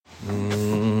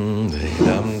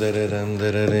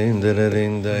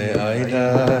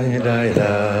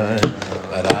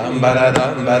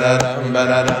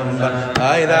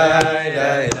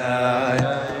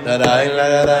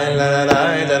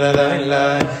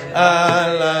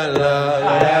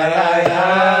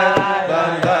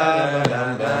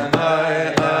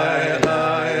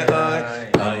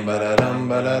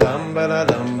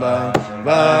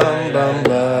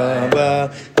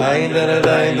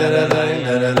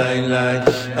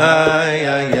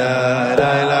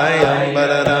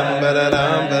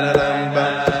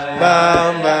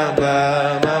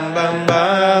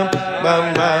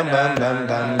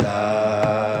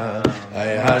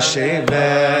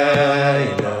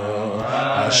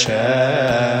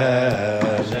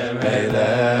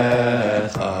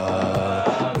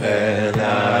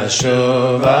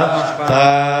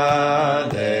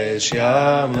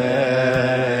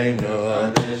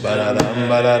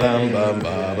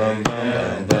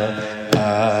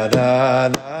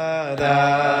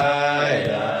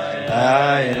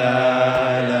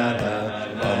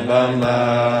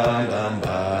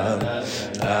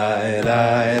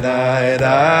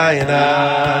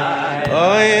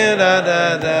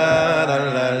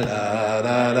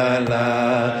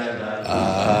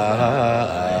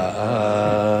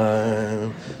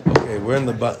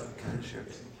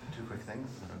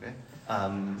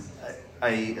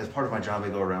As part of my job, I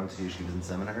go around to yeshivas and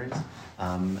seminaries,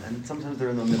 and sometimes they're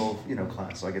in the middle of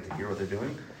class, so I get to hear what they're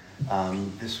doing.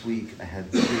 This week, I had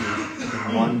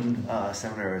in one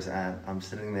seminar I was at. I'm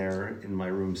sitting there in my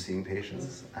room seeing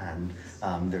patients, and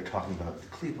they're talking about the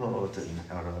klipot and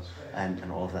how to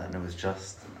and all of that, and I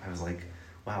was like,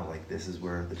 wow, like this is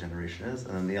where the generation is.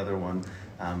 And then the other one,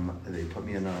 they put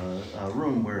me in a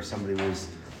room where somebody was.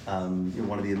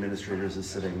 One of the administrators is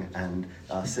sitting, and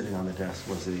sitting on the desk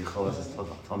was the chassidim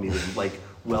talmidim, like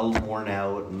well worn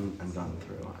out and gone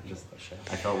through.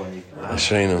 I felt like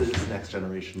this next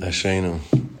generation. Ashreinu,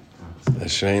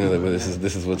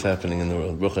 this is what's happening in the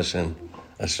world. Baruch Hashem,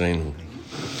 Ashreinu.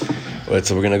 All right,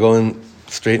 so we're going to go in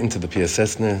straight into the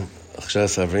PSSne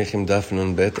Hachsharas Avrechim Daf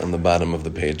Nun Bet on the bottom of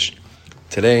the page.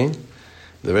 Today,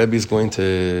 the Rebbe is going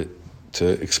to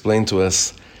explain to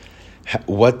us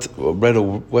what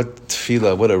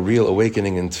tefillah, what a real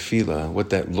awakening in tefillah,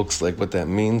 what that looks like, what that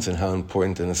means, and how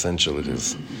important and essential it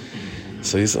is.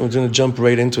 So we're going to jump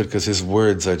right into it because his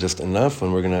words are just enough,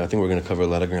 and I think we're going to cover a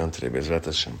lot of ground today. Be'ezrat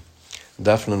Hashem.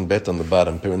 Daf Nun Bet on the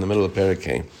bottom, in the middle of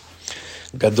Perek.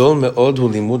 Gadol me'od hu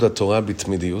limud haTorah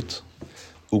b'tmidiyut,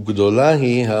 u'gdola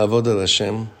hi ha'avoda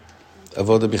l'Hashem,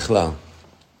 avoda bichlal.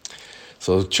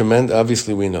 So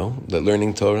obviously we know that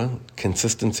learning Torah,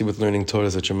 consistency with learning Torah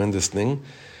is a tremendous thing.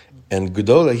 And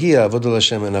Gedola hiya avodah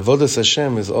Hashem, and avodas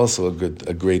Hashem is also a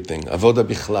great thing. Avodah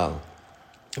bichlal.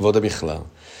 Avodah bichlal.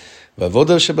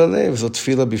 Avodah shebalev zot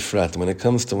tefillah bifrat.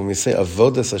 When we say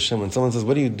avodas Hashem, when someone says,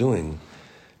 what are you doing?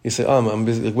 You say, I'm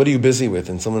busy. Like, what are you busy with?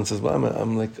 And someone says, well,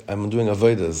 I'm doing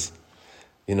avodas.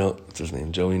 What's his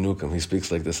name? Joey Newcomb. He speaks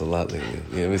like this a lot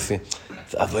lately. We see,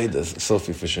 it's avodas.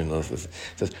 Sophie Fisher knows this.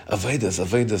 He says,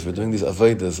 avodas. We're doing these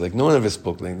avodas. Like, no one ever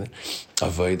spoke like that.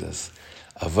 Avodas.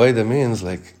 Avoda means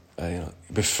like,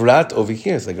 befrat over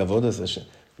here. It's like avodas Hashem.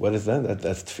 What is that?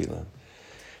 That's tefillah.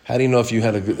 How do you know if you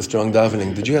had a strong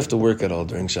davening? Did you have to work at all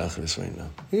during Shacharis right now?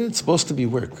 It's supposed to be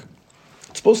work.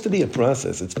 It's supposed to be a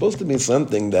process. It's supposed to be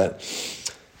something that...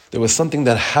 There was something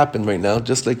that happened right now,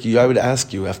 just like I would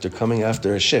ask you after coming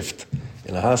after a shift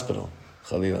in a hospital.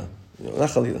 Chalila. Not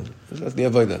Chalila. That's the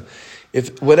avodah.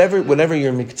 If whatever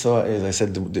your miktzah is, I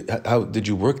said, how did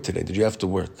you work today? Did you have to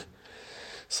work?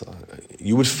 So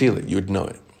you would feel it. You would know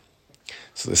it.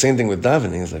 So the same thing with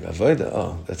davening is like avodah.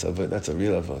 Oh, that's a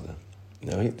real avodah.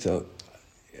 So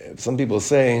some people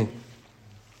say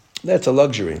that's a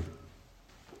luxury.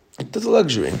 It's a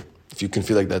luxury if you can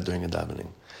feel like that during a davening.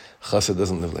 Chassid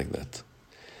doesn't live like that.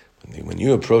 When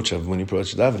you approach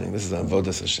davening, this is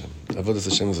avodas Hashem. Avodas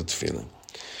Hashem is a tefillah.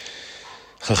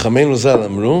 Chachamenu Zal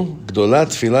amru, gdola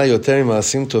tefillah yoter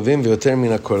ma'asim tovim v'yoter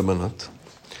min hakorbanot.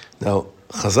 Now,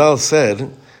 Chazal said,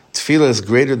 tefillah is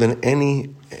greater than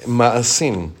any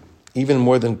ma'asim, even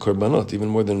more than korbanot, even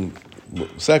more than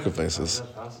sacrifices.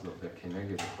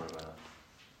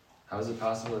 How is it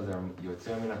possible that they're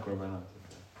yoter min hakorbanot?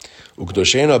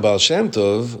 וקדושנו הבעל שם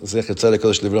טוב, זכר צדיק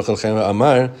הקדוש לברכה לחיים,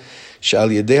 אמר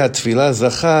שעל ידי התפילה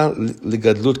זכה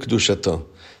לגדלות קדושתו.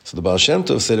 So the Baal Shem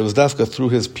Tov said it was dafka through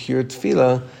his pure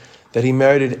tefillah that he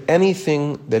merited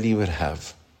anything that he would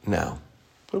have now.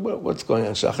 What's going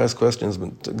on? Shachar's questions,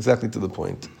 but exactly to the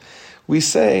point. We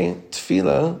say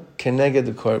tefillah keneged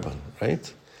the korban,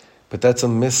 right? But that's a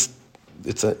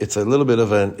it's a little bit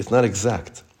of it's not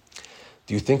exact.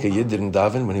 Do you think a Yid didn't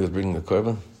daven when he was bringing a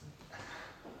korban?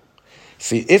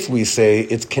 See, if we say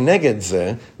it's keneged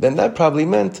zeh, then that probably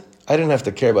meant I didn't have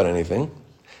to care about anything.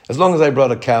 As long as I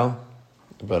brought a cow,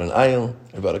 I brought an ayil,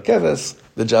 I brought a keves,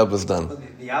 the job was done. Well,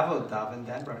 the Avot davened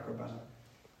and brought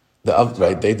korban.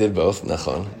 Right, they did both.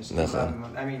 Nachon.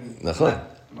 I mean, Nachon.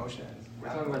 Moshe. We're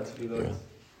talking about tefillot,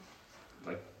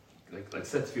 like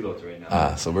set tefillot right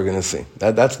now. So we're going to see.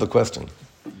 That's the question.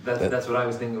 That's what I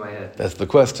was thinking in my head. That's the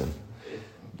question.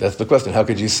 That's the question. How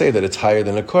could you say that it's higher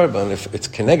than a korban if it's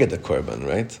keneged a korban,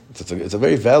 right? It's a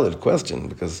very valid question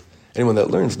because anyone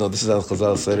that learns knows this is how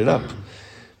Chazal set it up.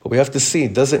 But we have to see,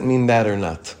 does it mean that or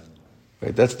not?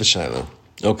 Right? That's the shaila.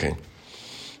 Okay. And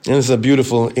this is a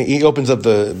beautiful, he opens up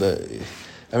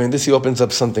he opens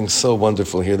up something so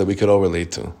wonderful here that we could all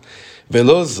relate to.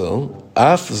 Velozo,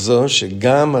 af zo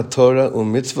shegam haTorah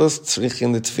u'mitzvos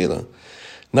tzrichin l'tefillah.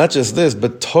 Not just this,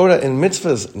 but Torah and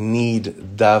mitzvahs need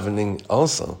davening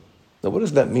also. Now, what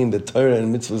does that mean that Torah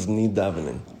and mitzvahs need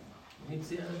davening? You need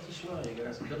to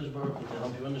ask Kadosh Baruch Hu to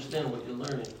help you understand what you're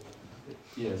learning.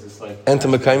 Yeah, it's just like... And to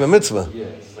Mekayim a mitzvah. Yeah,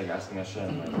 it's just like asking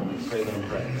Hashem, like, pray, then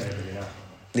pray,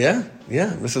 right?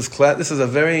 Yeah. This is a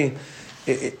very...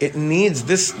 It needs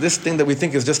this thing that we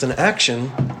think is just an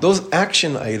action. Those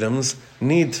action items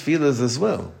need tefillahs as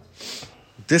well.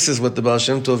 This is what the Baal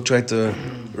Shem Tov tried to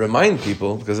remind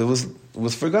people because it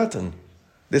was forgotten.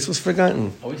 This was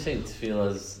forgotten. Are we saying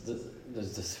tefillahs?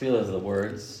 There's the tefillahs of the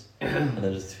words, and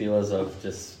there's tefillahs of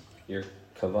just your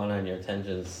kavanah and your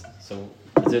intentions. So,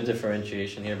 is there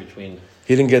differentiation here between?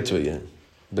 He didn't get to it yet,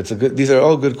 but these are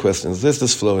all good questions. Let's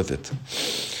just flow with it.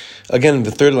 Again,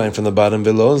 the third line from the bottom: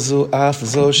 "Velozu af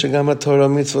zo shegam haTorah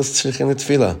mitzvos tzrichin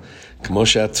l'tefillah, kmo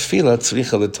she'atefillah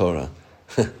tzricha l'Torah."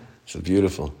 It's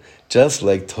beautiful. Just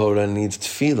like Torah needs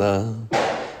tefillah,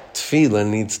 tefillah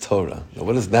needs Torah. Now,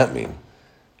 what does that mean?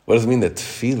 What does it mean that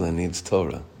tefillah needs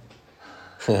Torah?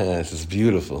 This is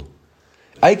beautiful.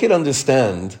 I can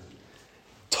understand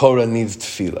Torah needs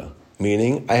tefillah,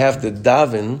 meaning I have to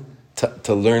daven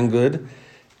to learn good,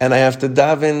 and I have to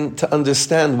daven to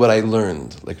understand what I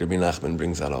learned, like Rabbi Nachman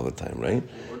brings out all the time, right?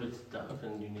 In order to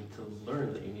daven, you need to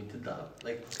learn that you need to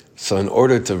daven. So in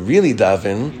order to really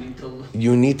daven,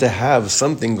 you need to have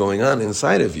something going on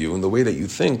inside of you in the way that you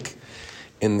think,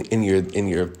 in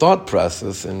your thought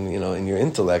process, and in your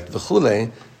intellect, v'chulei,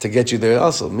 to get you there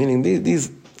also. Meaning these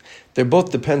they're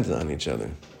both dependent on each other.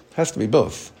 It has to be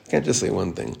both. You can't just say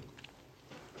one thing.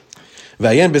 And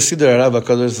when he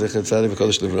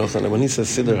says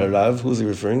Siddur Harav, who's he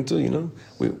referring to?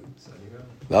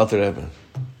 The Alter Rebbe.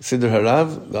 Siddur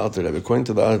Harav, the Alter Rebbe. According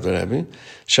to the Alter Rebbe,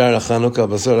 Shar HaChanukah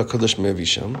Bazor HaKadosh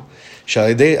Mevisham,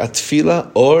 Shalidei Atfila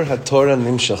or HaTorah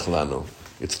Nimshach Lanu.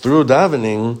 It's through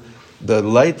davening, the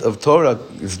light of Torah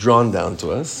is drawn down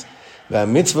to us.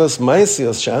 Mitzvahs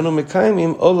Maisios Sha'anu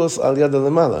Mekayimim Olos Al Yad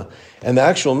Lemala. And the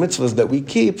actual mitzvahs that we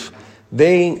keep,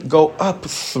 they go up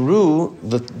through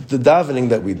the davening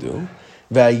that we do.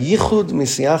 V'ayichud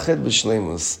misyached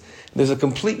b'shleimus. There's a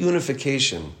complete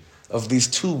unification of these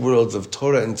two worlds of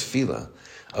Torah and Tefillah,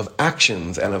 of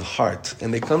actions and of heart.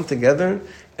 And they come together,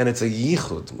 and it's a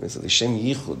yichud. It's a Shem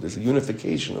yichud. There's a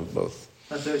unification of both.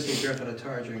 That's always the Birkat of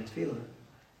Torah during Tefillah.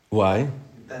 Why?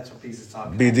 That's what these is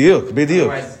talking Bidiyuk.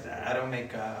 Otherwise, I don't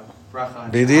make a bracha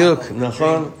on Bidiyuk.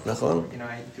 Nachon. Nachon.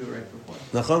 I do it right before.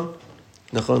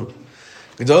 Nachon.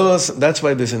 That's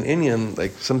why there's an inyan,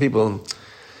 like some people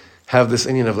have this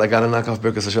inyan of, like, I gotta knock off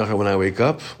Birkas HaShachar when I wake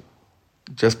up,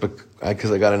 just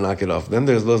because I gotta knock it off. Then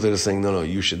there's those that are saying, no,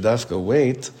 you should dafka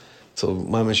wait till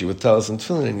Mamash, you would tell us in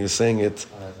Tefillin, and you're saying it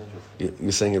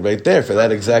right there for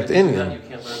that exact inyan. You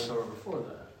can't learn Torah before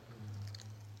that.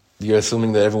 You're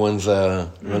assuming that everyone's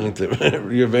running to,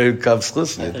 you're very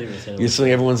kavschus. You're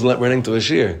assuming everyone's running to a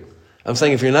shir. I'm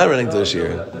saying if you're not running to a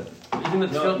shir.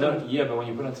 Yeah, but when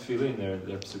you put on tefillin, there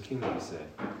are psukim that you say.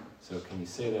 So can you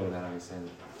say that without saying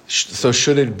that? So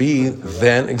should it be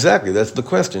then? Exactly, that's the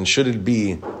question. Should it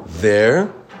be there?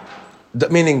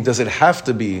 Meaning, does it have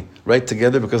to be right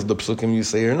together because of the psukim you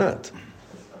say or not?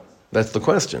 That's the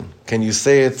question. Can you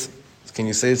say it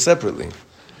separately?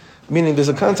 Meaning, there's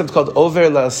a concept called over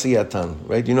la'asiyatan,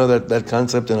 right? You know that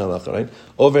concept in halacha, right?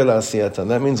 Over la'asiyatan.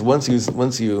 That means once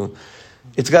you,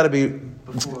 it's got to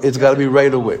be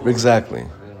right away. Exactly.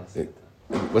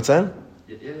 What's that?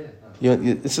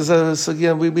 This is a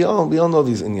sugya. We all know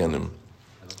these inyanim.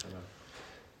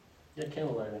 Yeah,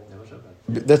 candle lighting.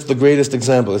 That's the greatest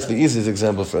example. It's the easiest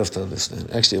example for us to understand.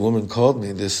 Actually, a woman called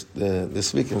me this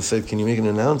week and said, "Can you make an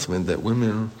announcement that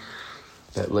women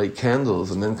that light candles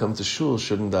and then come to shul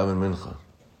shouldn't daven mincha?"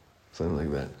 Something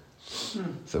like that.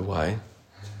 So why?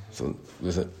 So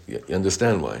you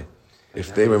understand why?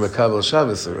 If they were Makabel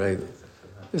Shabbos, right?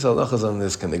 There's halachas on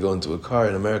this. Can they go into a car?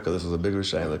 In America, this was a bigger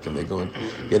shayla. Can they go and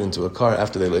get into a car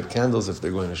after they lit candles if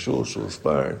they're going to shul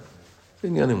spar?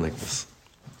 Inyanim like this.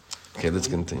 Okay, let's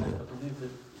continue. I believe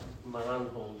that Maran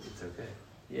holds it's okay.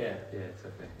 Yeah, it's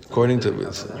okay. According to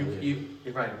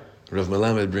you're right. Rav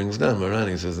Melamed brings down,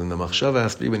 Marani says, in the machshava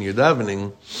has to be when you're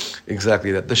davening,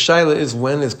 exactly that. The shaila is,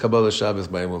 when is Kabbalah Shabbos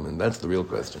by a woman? That's the real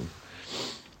question.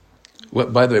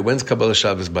 By the way, when's Kabbalah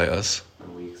Shabbos by us?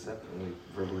 When we accept, when we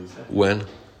verbally say. When?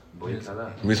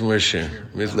 Boykala. Mizmor Shir.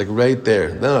 Like right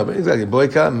there. No, but exactly.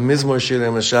 Boyka, Mizmor Shir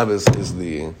Yom Shabbos is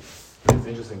the... It's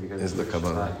interesting because Is the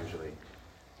Kabbalah. Shabbat usually.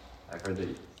 I've heard that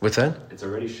What's that? it's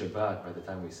already Shabbat by the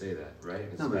time we say that, right?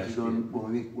 It's No, but if you go actually-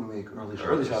 when we make early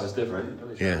Shabbos. Early Shabbat is different.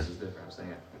 Early Yeah. Shabbat is different. I'm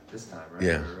saying at this time, right?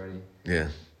 Yeah. We're already. Yeah.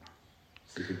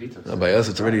 So you could be took No, by us,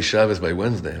 it's already Shabbos by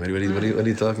Wednesday. What are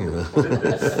you talking about?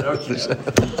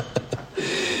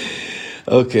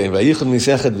 Okay, Vayichud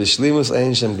Misechet V'Shlimus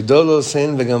Ein Shem Gdolos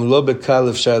Hein V'Gam Lo Bekal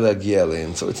Efshar Lagia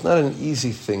Alein. So it's not an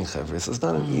easy thing, Chavris. It's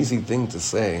not an easy thing to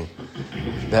say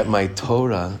that my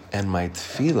Torah and my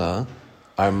Tefillah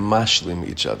are mashlim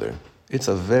each other. It's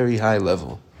a very high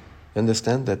level.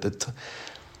 Understand that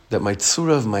that my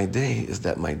tzura of my day is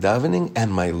that my davening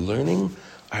and my learning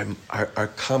are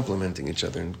complementing each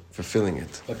other and fulfilling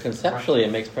it. But conceptually,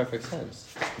 it makes perfect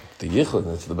sense. The yichud,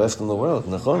 it's the best in the world.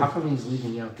 How Nachon. come he's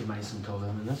leaving out the Maisim Tovim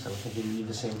in this? I was thinking you need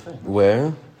the same thing.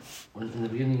 Where? When in the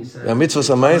beginning he said... Yeah, mitzvahs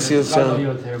amayis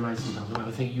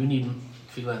I think you need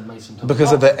Tefillah and Maisim Tovim.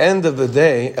 Because at the end of the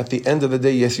day,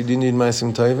 yes, you do need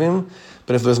ma'asim tovim,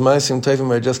 but if those ma'asim tovim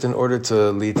are just in order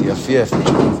to lead yafief,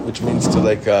 which means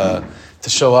to to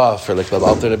show off, or like the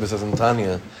Alter Rebbe says in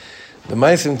Tanya, the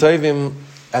ma'asim tovim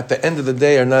at the end of the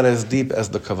day are not as deep as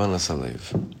the kavanas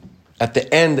halev. At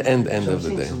the end of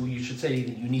the day. So you should say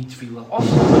that you need Tefillah also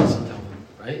Maisim Tovim,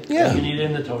 right? Yeah. You need it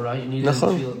in the Torah, you need it in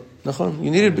Tefillah. Nachon. You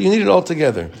need it all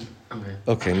together. Okay.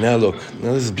 Okay, now look.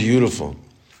 Now this is beautiful.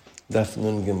 Daf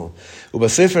Nun Gimel.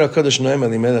 Ubasefer HaKadosh Noam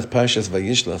Elimelech Parshas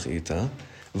Vayishlach Ita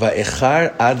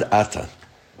Va'echar Ad Ata.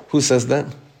 Who says that?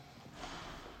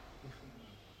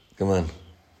 Come on.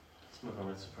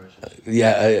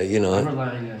 Yeah, I'm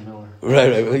relying on Miller.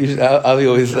 Right. I'll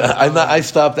always. I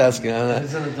stopped asking.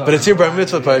 But it's your bar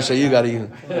mitzvah parsha. You got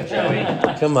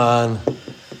to. Come on.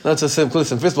 Not so simple.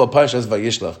 Listen. First of all, parsha is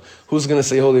Vayishlach. Who's going to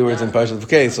say holy words in parsha?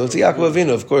 Okay, so it's Yaakov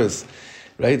Avinu, of course.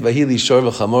 Right? Vahili shor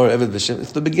v'chamor eved b'shem.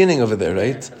 It's the beginning over there,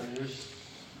 right?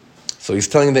 So he's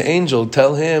telling the angel,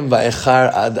 tell him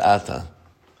va'echar ad ata.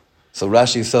 So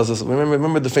Rashi tells us.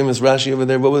 Remember the famous Rashi over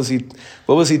there. What was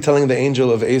he telling the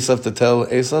angel of Esav to tell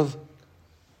Esav?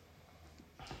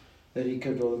 That he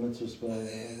kept all the mitzvahs by...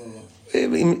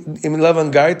 Im lavan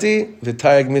garti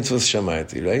v'tareg mitzvahs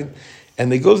shamarti, right?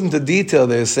 And it goes into detail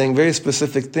there, saying very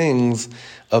specific things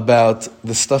about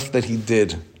the stuff that he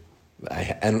did,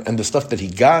 and the stuff that he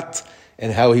got,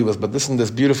 and how he was. But listen to this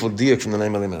beautiful diak from the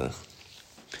Noam Elimelech.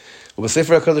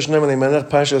 ובספר הקדוש Noam Elimelech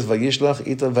פרשת וישלח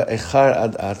איתה ואיחר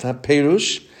עד עתה,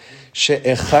 פירוש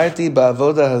שאיחרתי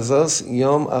בעבודה הזאת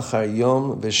יום אחר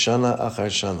יום ושנה אחר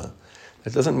שנה.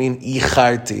 That doesn't mean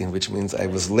icharti, which means I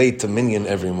was late to minyan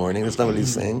every morning. That's not what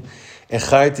he's saying.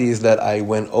 Echarti is that I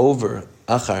went over,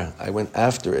 achar, I went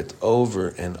after it over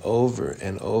and over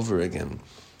and over again.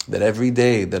 That every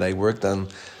day that I worked on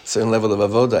a certain level of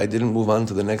avoda, I didn't move on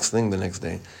to the next thing the next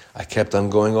day. I kept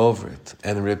on going over it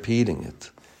and repeating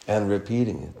it and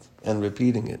repeating it and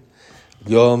repeating it.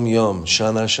 Yom yom,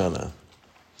 shana shana.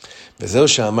 וזהו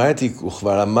שאמרתי,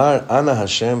 וכבר אמר, אנא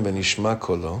השם ונשמע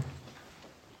קולו.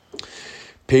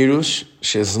 פירוש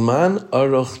שזמן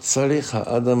ארוך צריך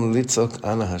האדם לצעוק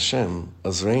אנא השם,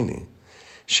 עזרני,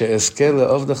 שאזכה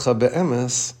לעבדך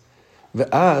באמס,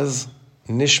 ואז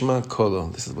נשמע קולו.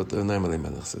 This is what the Noam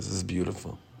Elimelech says. This is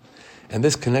beautiful. And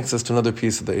this connects us to another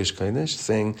piece of the Eish Kodesh,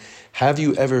 saying, have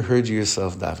you ever heard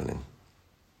yourself davening?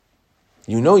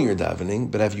 You know you're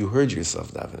davening, but have you heard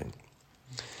yourself davening?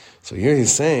 So here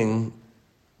he's saying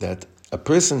that a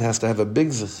person has to have a big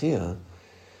zechiyah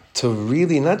to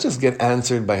really not just get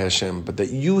answered by Hashem, but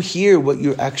that you hear what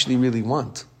you actually really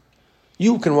want.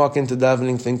 You can walk into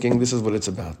davening thinking this is what it's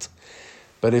about.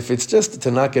 But if it's just to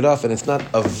knock it off and it's not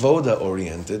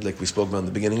avoda-oriented, like we spoke about in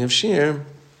the beginning of Shir,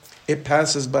 it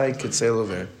passes by kitzel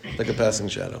over, like a passing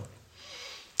shadow.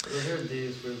 There are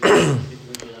days where the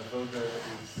avoda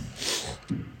is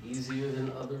easier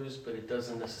than others, but it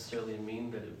doesn't necessarily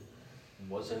mean that it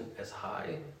wasn't as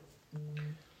high.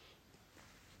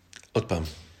 Otpam.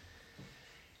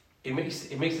 It makes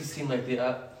it seem like the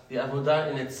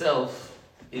avodah in itself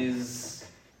is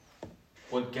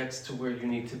what gets to where you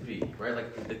need to be, right?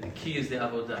 Like the key is the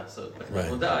avodah. So Right.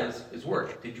 Avodah is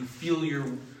work. Did you feel your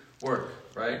work?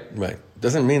 right? Right.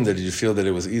 Doesn't mean that you feel that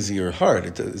it was easy or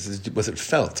hard. Was it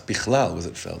felt? Bichlal, was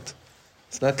it felt?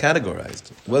 It's not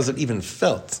categorized. Was it even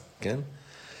felt? Okay?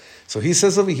 So he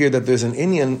says over here that there's an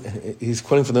Inyan, he's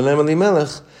quoting from the Na'am Elimelech,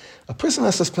 a person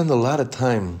has to spend a lot of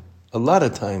time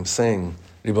saying,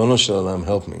 Ribono Shel Olam,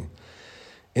 help me,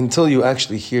 until you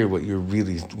actually hear what you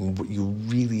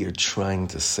really are trying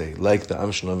to say. Like the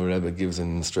Shlomo Rebbe gives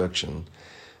an instruction,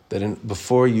 that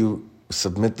before you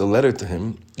submit the letter to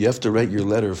him, you have to write your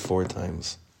letter 4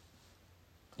 times.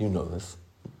 You know this.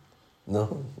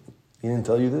 No? He didn't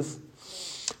tell you this?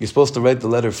 You're supposed to write the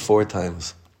letter 4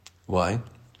 times. Why?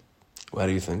 Why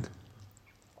do you think?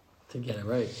 To get it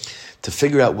right. To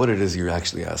figure out what it is you're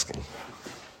actually asking.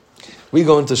 We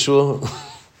go into shul,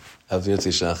 have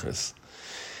Yotzei Shachris.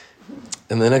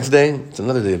 And the next day, it's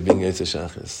another day of being Yotzei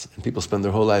Shachris. And people spend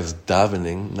their whole lives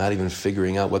davening, not even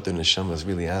figuring out what their neshama is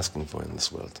really asking for in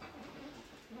this world.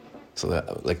 So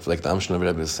that, like the Shlomo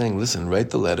Rebbe is saying, listen, write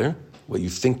the letter, what you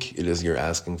think it is you're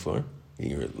asking for,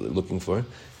 you're looking for,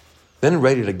 then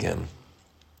write it again.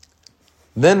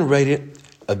 Then write it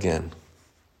again.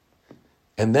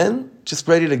 And then just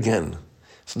write it again.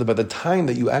 So that by the time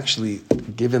that you actually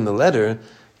give in the letter,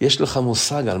 yesh lecha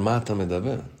musag al ma ata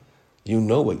medaber. You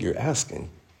know what you're asking.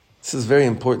 This is very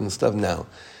important stuff. Now,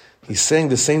 he's saying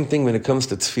the same thing when it comes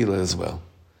to tefillah as well.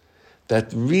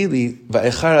 That really,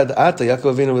 va'echar ad ata,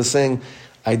 Yaakov Avinu was saying,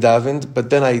 I davened, but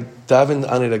then I davened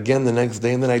on it again the next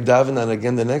day, and then I davened on it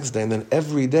again the next day, and then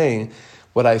every day,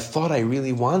 what I thought I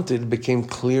really wanted became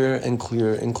clearer and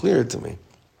clearer and clearer to me.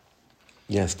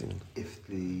 Yes, Stephen. If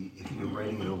you're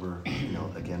writing it over,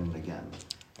 again and again,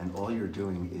 and all you're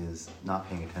doing is not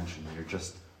paying attention, you're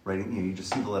just writing, you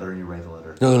just see the letter and you write the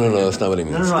letter. No, that's not what he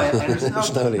means. No, I understand.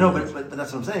 That's not what he means. But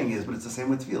that's what I'm saying but it's the same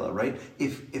with tefillah, right?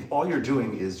 If all you're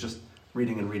doing is just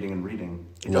reading and reading and reading,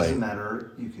 it doesn't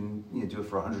matter. You can do it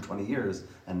for 120 years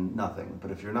and nothing.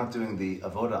 But if you're not doing the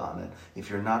avoda on it, if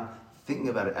you're not thinking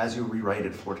about it as you rewrite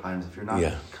it 4 times, if you're not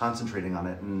concentrating on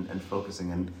it and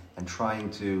focusing and trying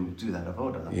to do that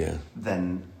avoda,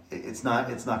 then it's not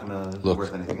going to be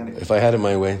worth anything anyway. If I had it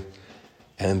my way,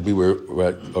 and we were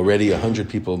already 100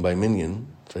 people by minyan,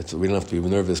 so we don't have to be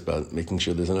nervous about making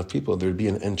sure there's enough people, there'd be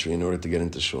an entry in order to get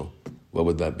into shul. What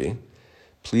would that be?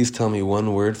 Please tell me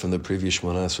one word from the previous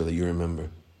Shemona Esrei that you remember.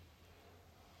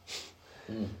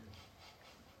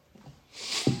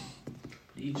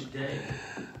 Each day,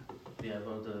 the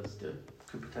avodah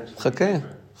could potentially be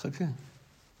different.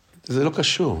 זה לא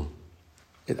קשור.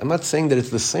 I'm not saying that it's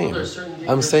the same.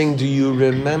 I'm saying, do you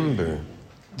remember?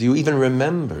 Do you even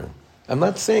remember? I'm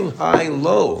not saying high,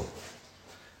 low,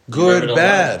 good,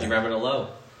 bad. Do you remember the low?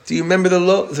 Do you remember the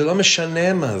low? זה לא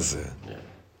משנה מה זה.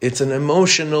 It's an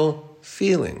emotional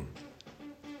feeling.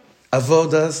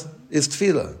 Avodas is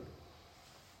tefillah.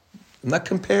 I'm not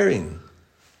comparing.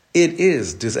 It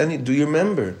is. Do you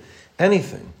remember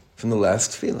anything from the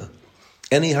last tefillah?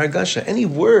 Any hargasha, any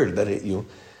word that hit you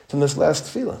from this last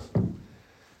tefillah?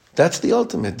 That's the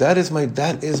ultimate. That is my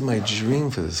dream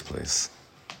for this place.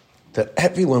 That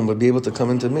everyone would be able to come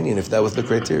into minyan if that was the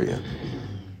criteria.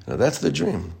 Now, that's the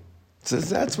dream. So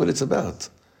that's what it's about.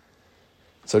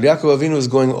 So Yaakov Avinu is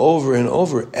going over and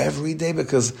over every day,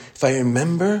 because if I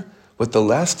remember what the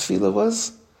last tefillah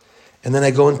was, and then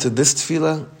I go into this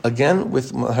tefillah again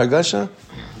with hargasha,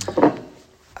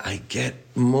 I get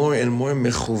more and more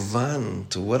mechuvan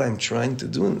to what I'm trying to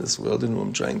do in this world and who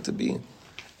I'm trying to be.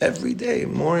 Every day,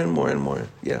 more and more and more.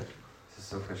 Yeah. This is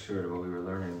so for sure what we were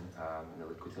learning in the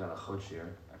Likutei Halachot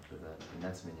shir after the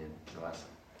Netz minyan,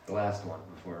 the last one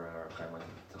before our Chaim went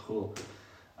to Chul.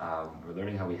 We're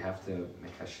learning how we have to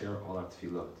mekasher all our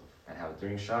tefillot, and how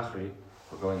during Shachri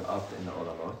we're going up in the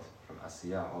olamot from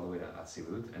Asiyah all the way to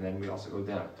Atzilut, and then we also go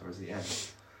down towards the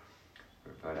end.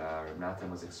 But Reb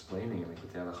Natan was explaining in the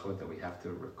Likutei Halachot that we have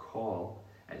to recall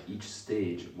at each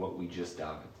stage what we just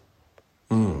davened.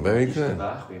 Very good.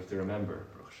 We have to remember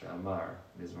Baruch She'amar,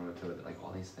 Mizmor Torah, like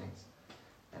all these things.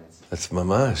 And that's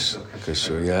mamash.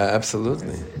 Kashur. Yeah,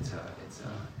 absolutely. It's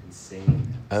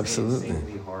insane. Absolutely.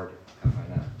 Insanely hard to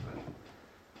find out.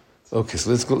 Okay, so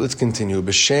let's continue.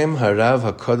 B'Shem Harav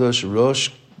Hakadosh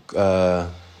Rosh.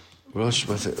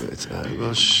 What's it? It's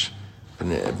Rosh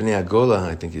Bnei Agola.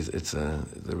 I think it's the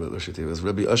Rosh. It was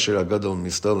Rabbi Asher Agadol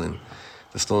Mistolin,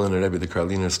 the Stolen Rebbe, the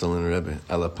Karliner Stolen Rebbe.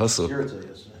 Ala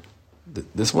Pasuk.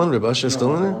 This one, Rabbi Asher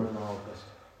Stolen?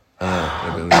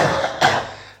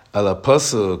 Ala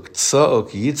Pasuk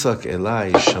Tzaok Yitzak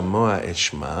Elai Shamoa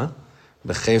Eshma.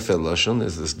 B'chefel Lashon,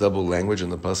 there's this double language in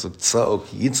the pasuk. Tzaok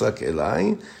Yitzak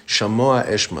Elai, Shamoa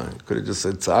Eshma. Could have just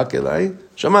said Tzak Elai,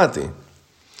 Shamati.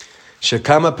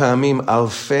 Shekama Pamim,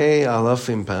 Alfei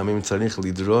Alafim Pamim, Tzarich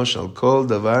Lidrosh, Al Kol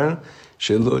Davar,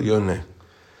 Shelo yoneh.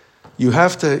 You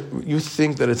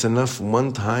think that it's enough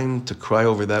one time to cry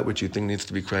over that which you think needs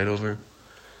to be cried over?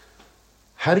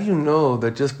 How do you know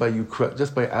that just by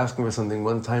asking for something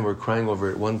one time or crying over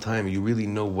it one time, you really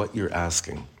know what you're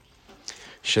asking?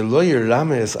 Don't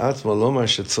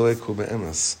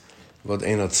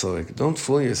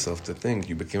fool yourself to think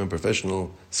you became a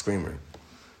professional screamer.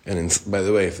 And by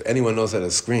the way, if anyone knows how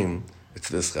to scream, it's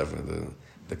this chevra,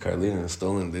 the Karlina,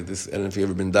 Stolen. I don't know if you've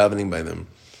ever been davening by them.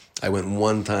 I went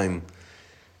one time,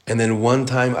 and then one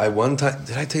time,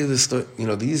 did I tell you this story? You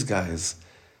know, these guys,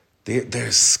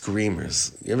 they're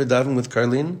screamers. You ever daven with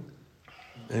Karlin?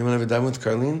 Anyone ever daven with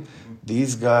Karlin?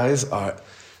 These guys are,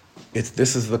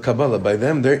 this is the Kabbalah. By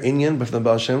them, their inyan, but the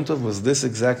Baal Shem Tov was this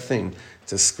exact thing,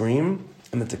 to scream,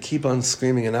 and then to keep on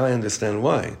screaming, and now I understand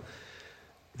why. I'm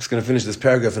just going to finish this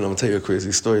paragraph, and I'm going to tell you a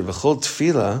crazy story. V'chol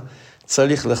tefila,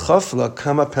 tzarich lechofla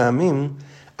kama pa'amim,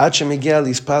 ad shemigia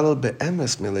lispalel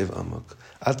be'emes milev amok.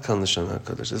 Ad kan l'shana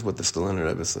HaKadosh. This is what the Stolner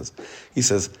Rebbe says. He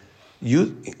says,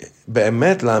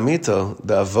 be'emet la'amito,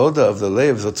 the avoda of the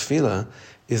lev, zot tefila,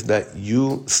 is that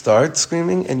you start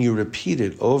screaming and you repeat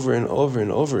it over and over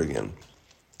and over again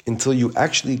until you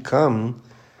actually come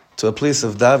to a place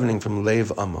of davening from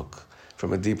lev amok,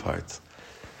 from a deep heart.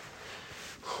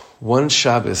 One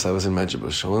Shabbos, I was in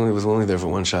Medjugorje. I was only there for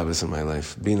one Shabbos in my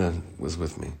life. Bina was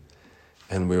with me.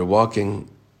 And we were walking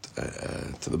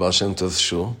to the Baal Shem Tov's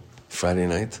shul, Friday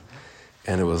night,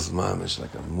 and it was mamish,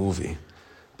 like a movie,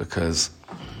 because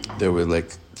there were like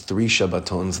 3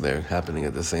 Shabbatons there happening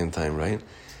at the same time, right?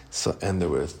 So, and there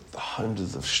were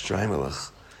hundreds of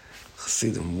Streimelach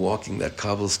chassidim walking that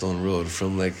cobblestone road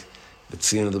from like the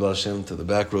Tzion of the Baal Shem to the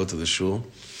back road to the shul.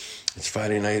 It's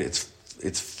Friday night.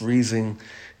 It's freezing.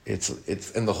 It's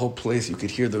and the whole place, you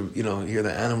could hear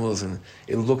the animals, and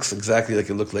it looks exactly like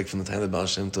it looked like from the time of the Baal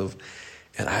Shem Tov.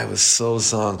 And I was so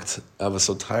zonked. I was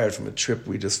so tired from a trip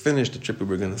we just finished, the trip we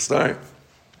were going to start.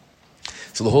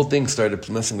 So the whole thing started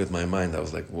messing with my mind. I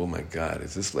was like, oh my God,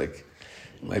 is this like,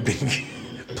 am I being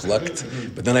plucked?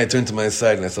 But then I turned to my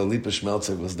side and I saw Lipa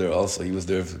Schmelzer was there also. He was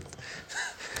there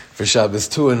for Shabbos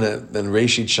too, and then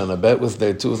Reshit Shanabet was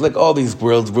there too. It was like all these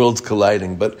worlds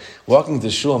colliding. But walking to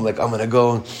shul, I'm like, I'm going to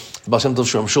go, the Baal Shem Tov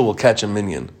shul, I'm sure we'll catch a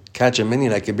minyan,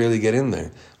 I could barely get in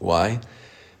there. Why?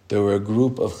 There were a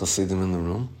group of chassidim in the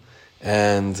room,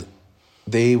 and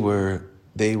they were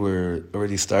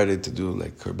already started to do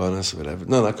like korbanos or whatever.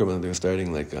 No, not korbanos. They were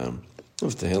starting like it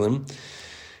was tehillim,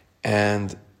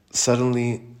 and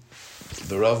suddenly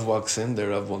the Rav walks in.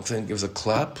 Gives a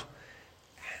clap,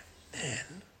 and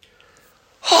then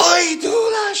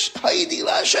Haydi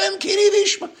Lashem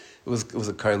Kirivishma. It was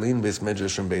a Karlin based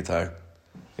medrash from Beitar.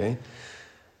 Okay.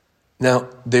 Now,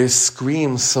 their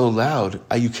screams so loud,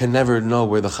 you can never know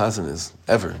where the chazan is,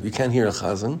 ever. You can't hear a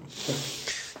chazan.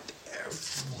 They're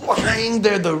flying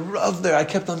there, the Rav there. I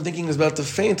kept on thinking he was about to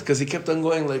faint, because he kept on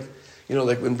going like,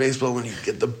 like in baseball, when you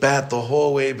get the bat the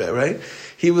whole way back, right?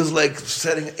 He was like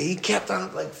he kept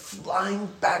on like flying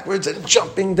backwards and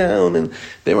jumping down, and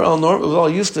they were all normal, all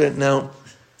used to it. Now,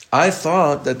 I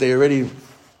thought that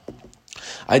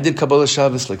I did Kabbalah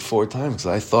Shabbos like 4 times.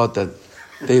 I thought that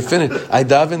they finished. I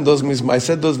davened I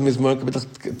said those mizmor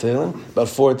about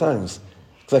 4 times,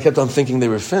 because I kept on thinking they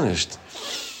were finished.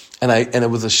 And it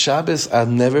was a Shabbos. I'll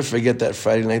never forget that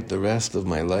Friday night the rest of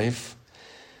my life.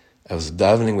 I was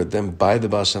davening with them by the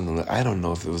Baal Shem Tov. I don't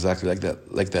know if it was exactly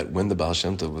like that when the Baal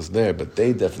Shem Tov was there, but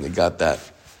they definitely got that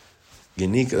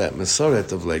unique, that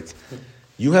mesoret of like,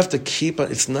 you have to keep on.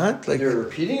 It's not like they were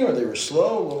repeating or they were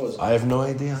slow. What was it? I have no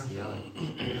idea.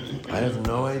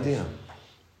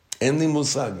 Enli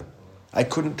musag. I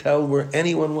couldn't tell where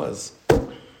anyone was.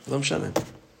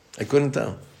 I couldn't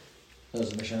tell. That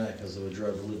was a Mishnah, because they would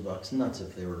drive the Litvaks nuts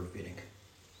if they were repeating.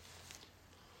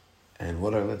 And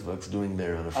what are Litvaks doing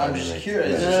there on a Friday night? I'm just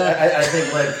curious. I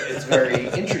think like it's very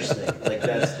interesting. Like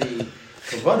that's the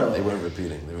kavanah. They weren't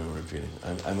repeating.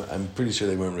 I'm pretty sure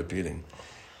they weren't repeating.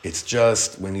 It's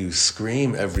just when you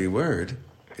scream every word,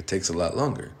 it takes a lot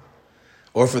longer.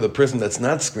 Or for the person that's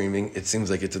not screaming, it seems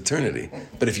like it's eternity.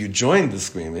 But if you joined the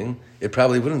screaming, it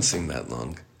probably wouldn't seem that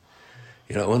long.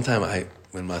 One time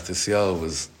when Matisyahu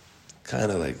was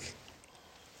kind of like,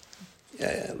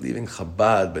 leaving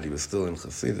Chabad, but he was still in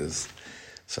Chassidus.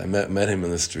 So I met him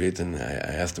in the street, and I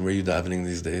asked him, "Where are you davening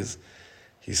these days?"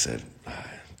 He said,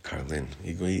 "Karlin."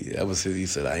 He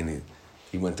said,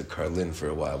 he went to Karlin for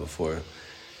a while before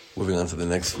moving on to the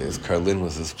next phase. Karlin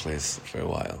was his place for a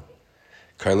while.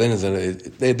 Karlin is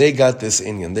they got this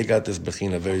inyan, they got this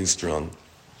bechina very strong.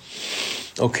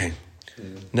 Okay,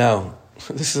 now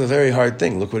this is a very hard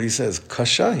thing. Look what he says,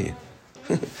 kashahi.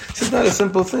 This is not a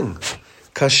simple thing.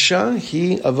 Kasha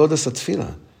hi avodas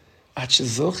atfila. Ad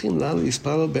shezochim la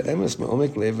lispal be'emes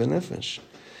me'omek lev v'nefesh.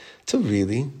 To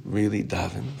really, really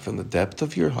daven from the depth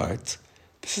of your heart.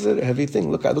 This is a heavy thing.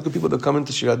 Look, I look at people that come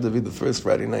into Shirat David the first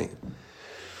Friday night.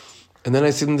 And then I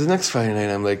see them the next Friday night,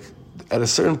 and I'm like, at a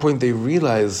certain point they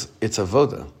realize it's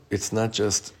avoda. It's not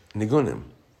just nigunim.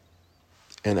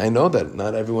 And I know that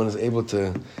not everyone is able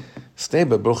to stay,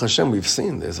 but Baruch Hashem, we've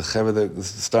seen there's a chaver that is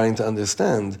starting to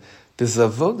understand this is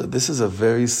avoda. This is a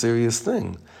very serious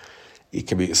thing. It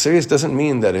can be serious doesn't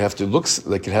mean that it have to look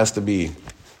like it has to be.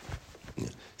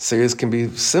 Serious can be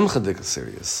simchadik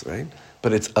serious, right?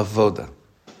 But it's avoda.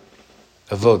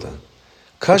 Avoda.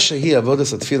 Kasha hi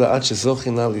avodas atfila ad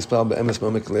shezochin la lispal be'emes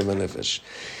momek lev nefesh.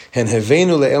 Hen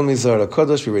hevenu le'el mizar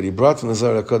HaKadosh. We already brought from the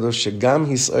Zar HaKadosh shegam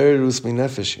his'oirus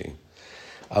minefeshi.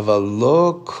 Aval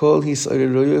lo kol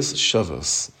his'oirus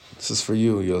shavos. This is for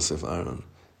you, Yosef Aaron.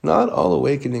 Not all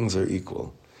awakenings are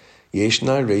equal.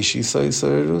 Yeshna reishi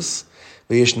so'is'oirus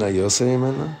ve'yeshna yosei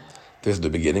imena. There's the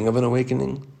beginning of an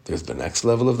awakening. There's the next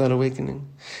level of that awakening.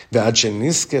 Ve'ad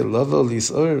sheniske lavo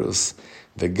lis'oirus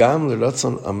ve'gam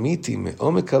l'ratzon amiti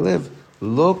me'omek halev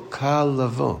lo kal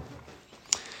lavo.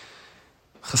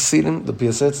 Chassidim, the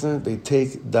Piasetzner, they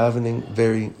take davening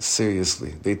very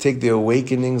seriously. They take the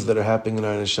awakenings that are happening in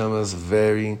our neshamas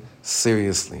very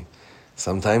seriously.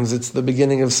 Sometimes it's the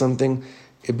beginning of something.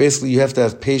 Basically, you have to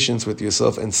have patience with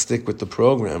yourself and stick with the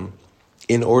program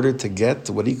in order to get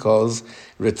to what he calls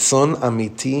Ritzon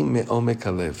Amiti Me'omek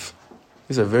Halev.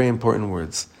 These are very important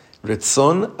words.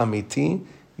 Ritzon Amiti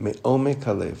Me'omek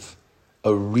Halev.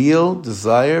 A real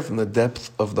desire from the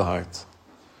depth of the heart.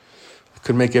 I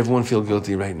could make everyone feel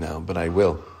guilty right now, but I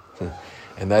will.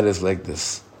 And that is like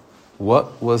this.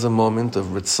 What was a moment of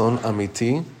Ritzon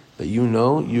Amiti that you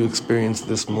know you experienced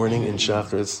this morning in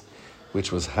Shachris,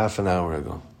 which was half an hour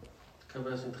ago? For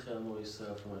my family.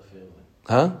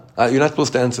 Huh? You're not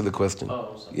supposed to answer the question.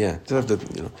 Oh, I'm sorry. Yeah, just have to,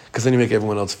 because then you make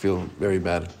everyone else feel very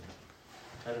bad.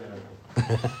 I don't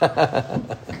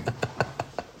know.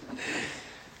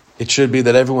 It should be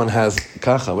that everyone has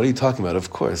kacha. What are you talking about? Of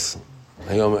course.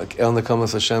 Whatever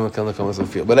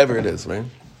it is, right?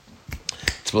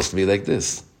 It's supposed to be like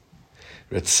this.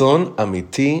 Retzon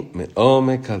amiti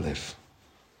me'omek halev.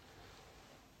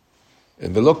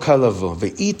 V'lo kalavo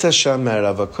ve'ita sham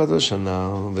me'arav HaKadosh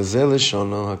hanal v'zeh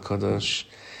leshono HaKadosh.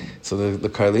 So the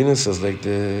Karlina says like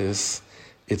this.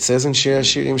 It says in Shir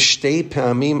HaShirim, Shtei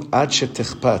pe'amim ad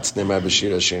shetechpatz, nemar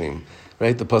b'Shir HaShirim.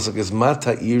 Right? The pasuk is, Ma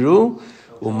ta'iru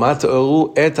u'ma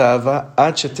ta'oru et ha'ava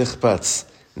ad shetechpatz,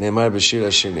 nemar b'Shir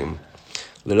HaShirim.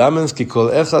 L'lamens ki kol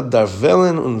echad dar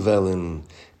velen und velen,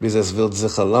 bis es wird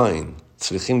sich allein,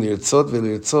 tzrichim lirtzot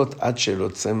v'lirtzot ad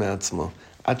sherotze me'atzmo,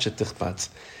 ad shetechpatz.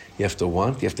 You have to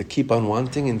want, you have to keep on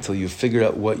wanting until you figure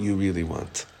out what you really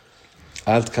want.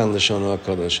 Ad kan l'shono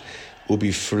HaKadosh.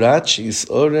 ובפרט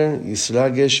שיסעורר,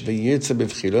 יסרגש וירצה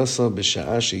בבחירוסו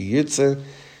בשעה שירצה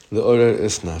לעורר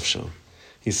את נפשו.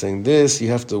 He's saying this, you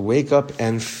have to wake up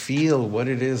and feel what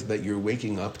it is that you're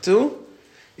waking up to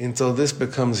until this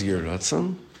becomes your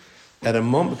ratzon. At a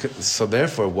moment, so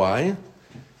therefore, why?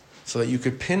 So that you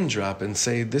could pin drop and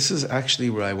say, this is actually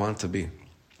where I want to be.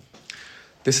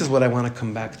 This is what I want to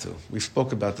come back to. We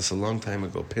spoke about this a long time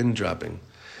ago, pin dropping.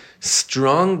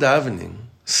 Strong davening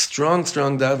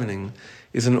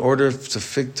is in order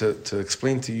to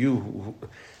explain to you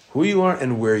who you are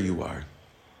and where you are.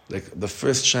 Like the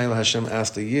first Shaila Hashem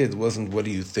asked a Yid wasn't what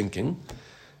are you thinking,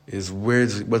 is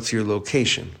what's your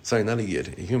location? Sorry, not a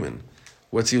Yid, a human.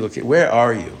 What's your location? Where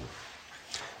are you?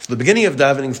 So the beginning of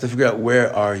davening is to figure out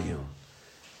where are you.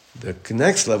 The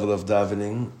next level of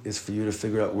davening is for you to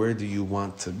figure out where do you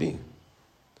want to be.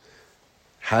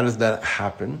 How does that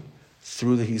happen?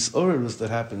 Through the hisorus that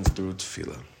happens through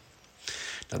tefillah.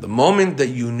 Now, the moment that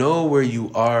you know where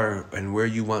you are and where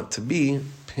you want to be,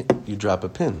 you drop a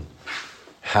pin.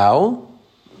 How?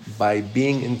 By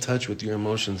being in touch with your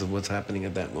emotions of what's happening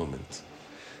at that moment.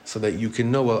 So that you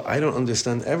can know, well, I don't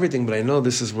understand everything, but I know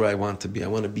this is where I want to be. I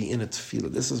want to be in a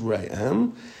tefillah. This is where I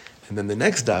am. And then the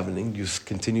next davening, you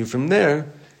continue from there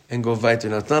and go weiter.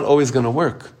 Now, it's not always going to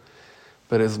work.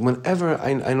 But as whenever,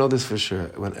 I know this for sure,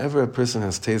 whenever a person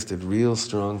has tasted real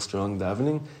strong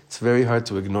davening, it's very hard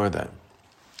to ignore that.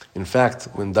 In fact,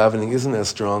 when davening isn't as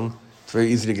strong, it's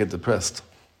very easy to get depressed.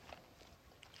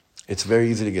 It's very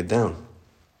easy to get down.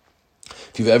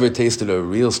 If you've ever tasted a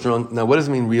real strong... Now, what does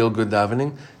it mean, real good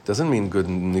davening? It doesn't mean good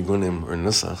nigunim or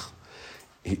nusach.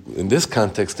 In this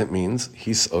context, it means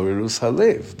hisorus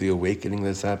halev, the awakening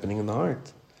that's happening in the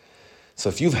heart. So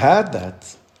if you've had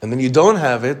that, and then you don't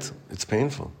have it, it's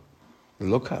painful.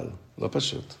 Lo kal, lo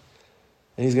pashut.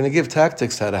 And he's going to give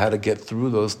tactics how to get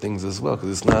through those things as well, because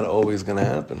it's not always going to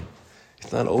happen.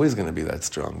 It's not always going to be that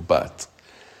strong. But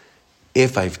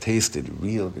if I've tasted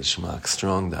real geschmack,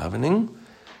 strong davening,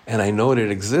 and I know that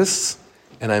it exists,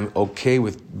 and I'm okay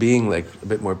with being like a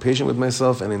bit more patient with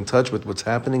myself and in touch with what's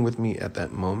happening with me at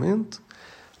that moment,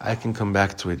 I can come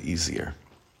back to it easier.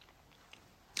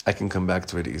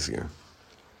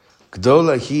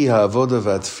 Gdola hi ha'avoda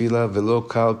v'atfila v'lo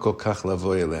kal kol kach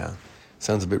lavo elea.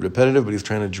 Sounds a bit repetitive, but he's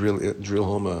trying to drill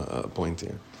home a point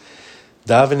here.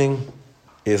 Davening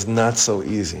is not so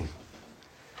easy.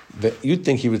 You'd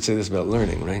think he would say this about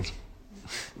learning, right?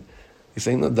 He's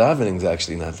saying, no, davening is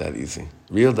actually not that easy.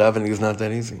 Real davening is not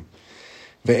that easy.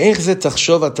 ואיך זה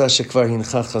תחשוב אתה שכבר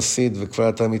הינך חסיד וכבר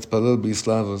אתה מתפלל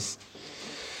באסלאבוס.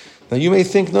 Now you may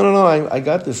think, no, I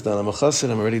got this done. I'm a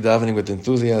chassid, I'm already davening with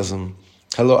enthusiasm.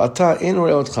 הלא אתה אין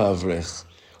רואה אותך אברך.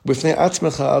 ובפני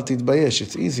עצמך אל תתבייש.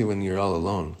 It's easy when you're all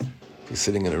alone. You're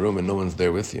sitting in a room and no one's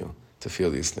there with you to feel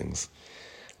these things.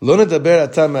 לא נדבר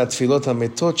אתה מהתפילות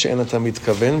המתות שאין אתה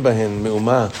מתכוון בהן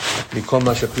מאומה מכל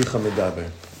מה שפיך מדבר.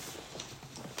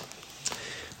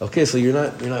 Okay, so you're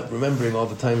not remembering all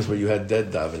the times where you had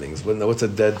dead davenings. What's a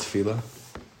dead tefillah?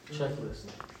 Checklist.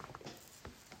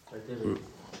 I did it.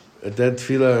 A dead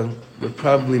tefillah would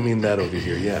probably mean that over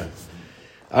here, yeah.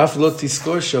 Af lo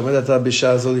tiskor she'omed ata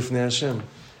b'sha'ah zo lifnei Hashem.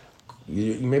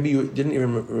 Maybe you didn't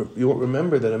even you won't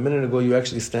remember that a minute ago you were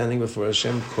actually standing before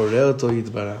Hashem, koreh oto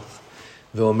yitbarach,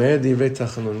 ve'omer divrei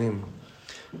tachanunim,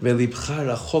 ve'libcha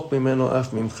rachok mimeno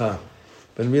af mimcha.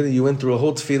 But really, you went through a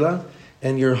whole tefillah,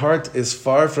 and your heart is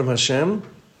far from Hashem.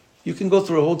 You can go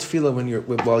through a whole tefillah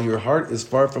while your heart is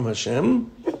far from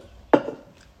Hashem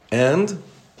and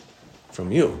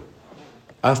from you.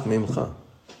 Af mimcha.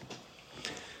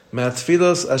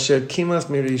 Ma'atfilos asher kimas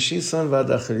mirishisan v'ad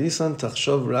acherisan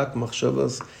tachshov rak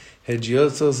machshavos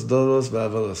hedjiotzos dolos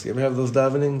v'avalos. You ever have those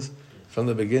davenings from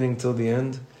the beginning till the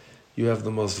end? You have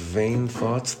the most vain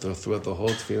thoughts throughout the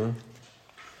whole tefillah.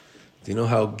 Do you know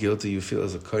how guilty you feel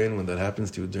as a kohen when that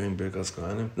happens to you during Birkas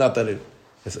Kohanim? Not that it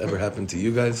has ever happened to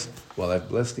you guys while I've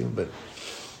blessed you, but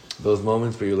those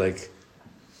moments where you're like,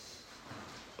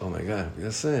 oh my God, we're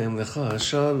at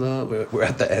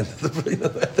the end of the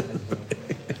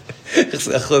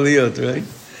right?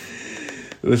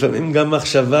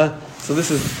 So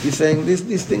this is, he's saying,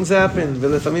 these things happen.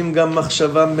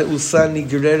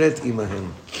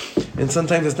 And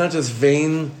sometimes it's not just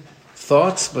vain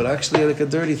thoughts, but actually like a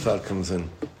dirty thought comes in.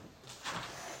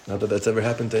 Not that that's ever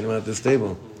happened to anyone at this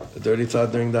table. A dirty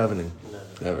thought during davening.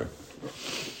 Never.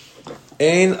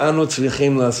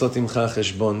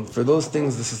 For those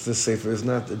things, this is the sefer is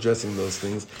not addressing those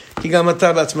things. You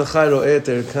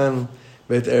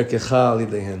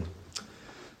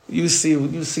see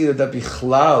that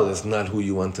bichlal is not who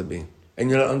you want to be. And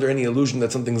you're not under any illusion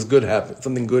that something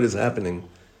good is happening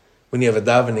when you have a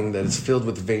davening that is filled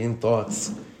with vain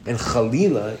thoughts and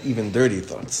chalila, even dirty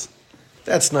thoughts.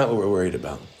 That's not what we're worried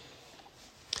about.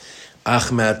 I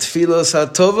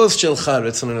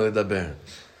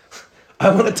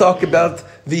want to talk about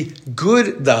the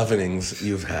good davenings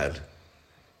you've had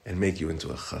and make you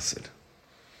into a chassid.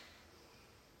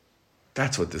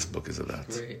 That's what this book is about.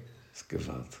 Great. It's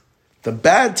gewalt. The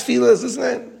bad tefillahs, isn't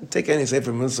it? Take any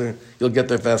sefer musar, you'll get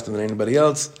there faster than anybody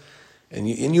else. And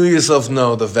you yourself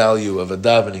know the value of a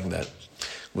davening that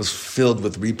was filled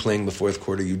with replaying the fourth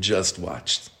quarter you just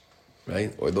watched,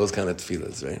 right? Or those kind of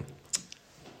tefillahs, right?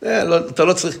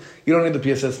 You don't need the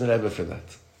PSS Rebbe for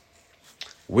that.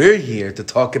 We're here to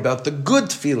talk about the good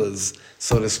tefillahs,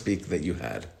 so to speak, that you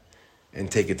had, and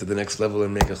take it to the next level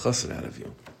and make a chassid out of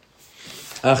you.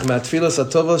 Ach מהתפילות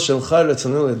הטובות שלך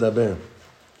רצונו לדבר.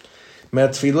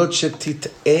 מהתפילות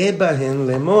שתטעה בהן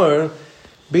לאמור,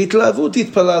 בהתלהבות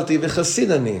התפללתי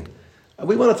וחסיד אני.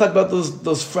 We want to talk about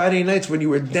those Friday nights when you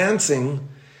were dancing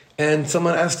and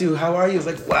someone asked you, how are you? It's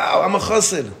like, wow, I'm a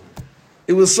chassid.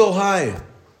 It was so high.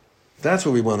 That's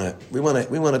where we want to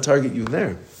target you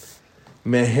there.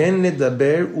 Mehen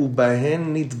nedaber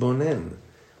ubahen nitbonen.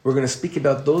 We're going to speak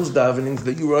about those davenings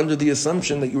that you were under the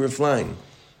assumption that you were flying.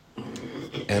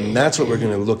 And that's what we're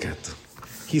going to look at.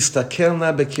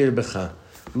 Histakelna bekirbecha.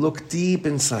 Look deep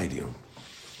inside you.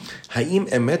 Haim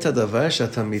emet hadavar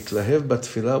she'ata mitlahev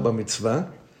batfilah u'bamitzvah?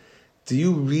 Do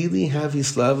you really have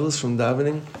hislavus from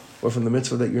davening or from the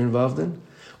mitzvah that you're involved in?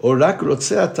 Or rak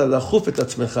rotzeh ata lachuf et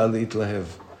atzmecha leitlahev?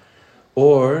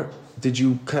 Or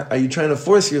are you trying to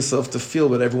force yourself to feel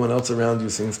what everyone else around you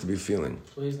seems to be feeling?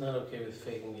 So he's not okay with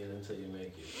faking it until you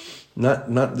make it.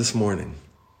 Not this morning.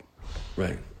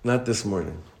 Right. Not this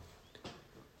morning.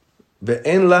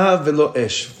 Ve'en lahav ve'lo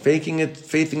esh. Faking it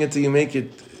till you make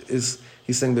it is,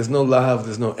 he's saying there's no lahav,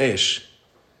 there's no esh.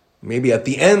 Maybe at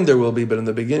the end there will be, but in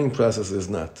the beginning process there's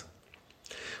not.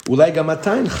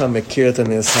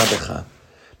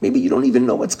 Maybe you don't even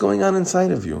know what's going on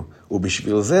inside of you.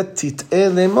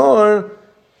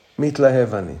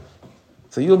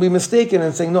 So you'll be mistaken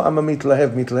and saying, no, I'm a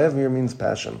mitlahev. Mitlahev here means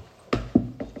passion.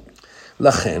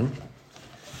 Lachen.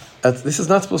 This is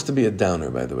not supposed to be a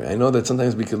downer, by the way. I know that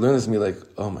sometimes we could learn this and be like,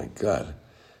 oh my God,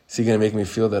 is he going to make me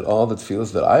feel that all that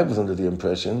feels that I was under the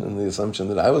impression and the assumption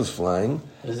that I was flying?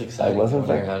 I wasn't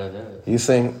flying. He's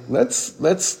saying,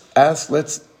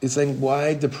 he's saying,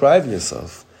 why deprive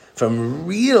yourself from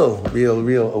real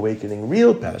awakening,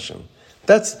 real passion?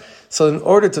 So in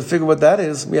order to figure what that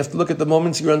is, we have to look at the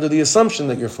moments you're under the assumption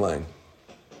that you're flying.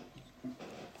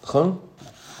 Lachen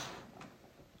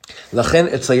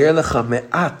etzayer lecha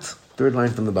me'at. Third line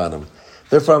from the bottom.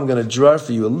 Therefore, I'm going to draw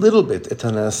for you a little bit. Et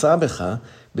hana'asa becha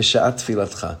b'sha'at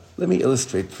tfilatcha. Let me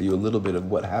illustrate for you a little bit of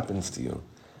what happens to you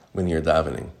when you're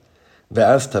davening.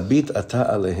 Ve'az tabit ata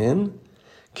alehen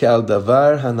ke'al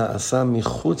davar hana'asa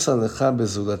michutza lecha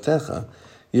bezulatecha.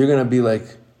 You're going to be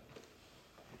like,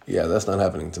 yeah, that's not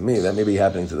happening to me. That may be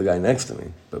happening to the guy next to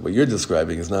me. But what you're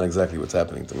describing is not exactly what's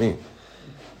happening to me.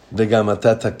 You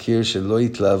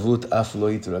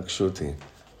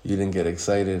didn't get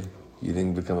excited. You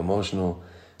didn't become emotional.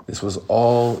 This was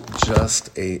all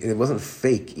just it wasn't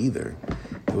fake either.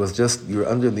 It was just, you're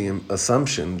under the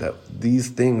assumption that these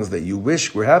things that you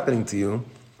wish were happening to you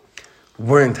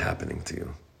weren't happening to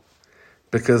you.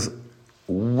 Because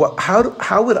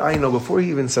how would I know, before he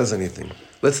even says anything,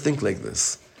 let's think like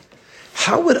this.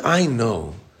 How would I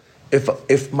know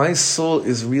if my soul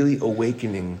is really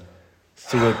awakening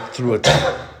through a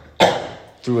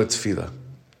tefillah?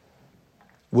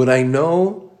 Would I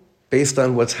know based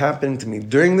on what's happening to me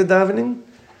during the davening,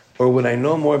 or would I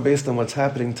know more based on what's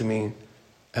happening to me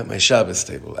at my Shabbos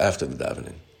table after the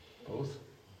davening? Both.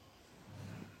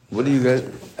 What do you guys,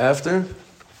 after?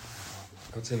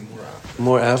 I would say more after.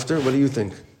 More after? What do you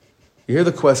think? You hear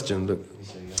the question.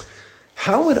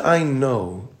 How would I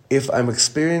know if I'm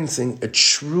experiencing a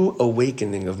true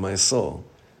awakening of my soul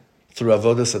through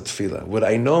avodas tefillah? Would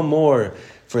I know more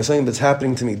for something that's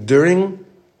happening to me during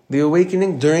the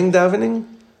awakening, during davening,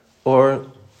 or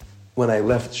when I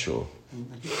left shul? I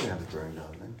think you have it during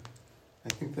davening. I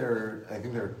think there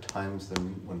are times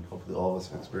when hopefully all of us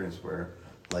have experienced where,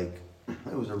 like,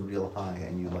 it was a real high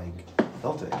and you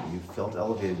felt it, and you felt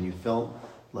elevated, and you felt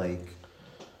like,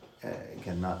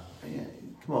 again, not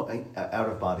out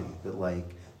of body, but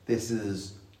like, this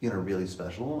is, really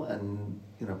special, and,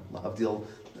 L'havdil,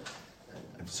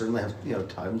 I've certainly have,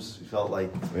 times felt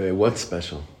like... Wait, what's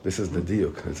special? This is the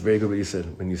diuk. It's very good what you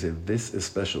said. When you say, this is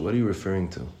special, what are you referring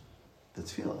to? The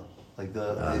tefillah. Like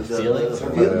the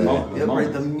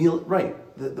meal, right.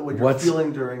 What you're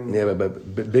feeling during... Yeah,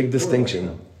 but big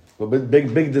distinction. Well,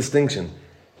 big distinction.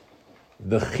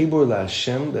 The chibur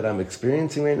la'Hashem that I'm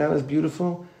experiencing right now is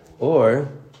beautiful, or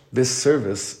this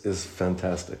service is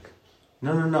fantastic.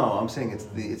 No. I'm saying it's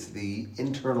the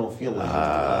internal feeling.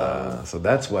 So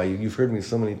that's why you've heard me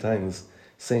so many times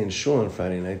say in shul on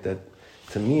Friday night that,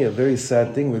 to me, a very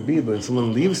sad thing would be when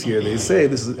someone leaves here, they say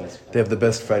they have the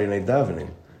best Friday night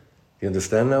davening. You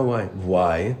understand now why?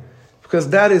 Why? Because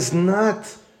that is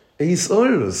not a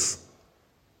hisorus.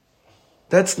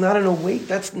 That's not an awake.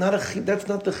 That's not the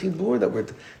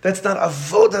chibur that's not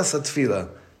avodas tefillah.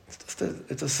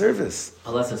 It's a service.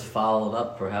 Unless it's followed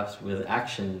up, perhaps, with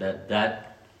action that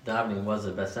davening was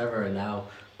the best ever, and now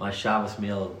my Shabbos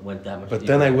meal went that much But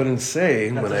deeper. then I wouldn't say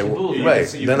That's when I chibur. right.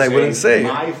 Then I wouldn't say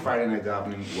my Friday night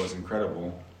davening was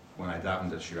incredible when I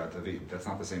davened at Shirat Aviv. That's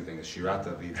not the same thing as Shirat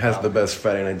Aviv. Has the best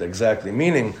Friday night, exactly.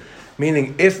 Meaning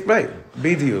if right,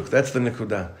 bidiyuk. That's the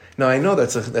nekuda. Now I know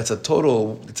it's a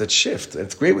shift.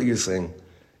 It's great what you're saying.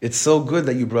 It's so good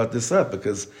that you brought this up,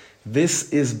 because this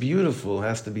is beautiful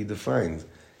has to be defined.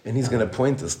 And he's going to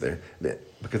point us there.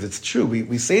 Because it's true.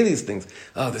 We say these things.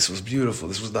 Oh, this was beautiful.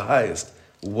 This was the highest.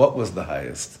 What was the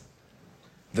highest?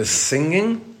 The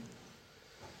singing?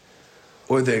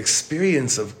 Or the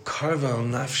experience of karval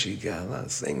nafshi gala,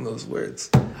 saying those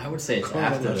words? I would say it's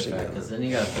after the fact, because then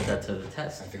you got to put that to the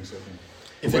test. I think so.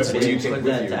 If it's what do you put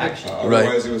that into action?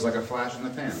 Otherwise, it was like a flash in the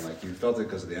pan. Like, you felt it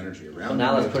because of the energy around. So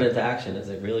now let's put it to action. Is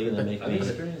it really going to make me?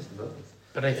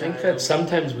 But I think that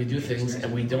sometimes we do things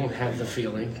and we don't have the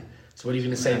feeling. So what are you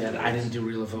going to say, that I didn't do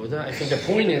real avoda? I think the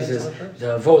point is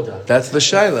the avoda. That's the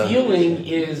shaila. Feeling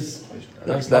is a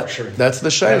nice luxury. That's the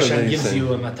shaila. Hashem gives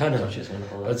you a matana.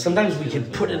 But sometimes we can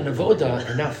put in avoda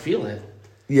and not feel it.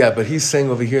 Yeah, but he's saying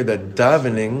over here that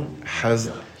davening has,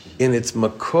 in its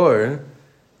makor,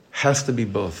 has to be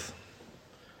both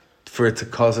for it to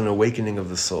cause an awakening of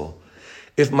the soul.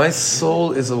 If my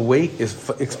soul is awake, is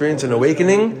experiencing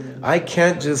awakening, I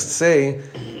can't just say,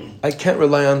 I can't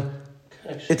rely on,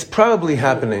 it's probably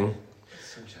happening.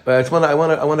 But I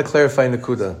want to clarify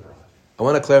Nakuda.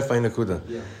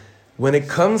 When it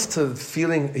comes to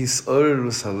feeling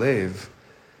His'orus Halev,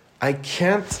 I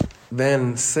can't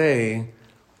then say,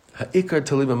 Ha'ikar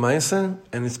Tali B'maisa,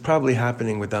 and it's probably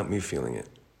happening without me feeling it.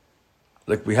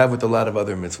 Like we have with a lot of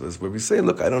other mitzvahs, where we say,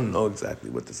 look, I don't know exactly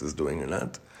what this is doing or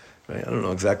not. Right? I don't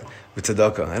know exactly, with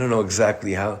tzedakah, I don't know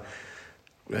exactly how,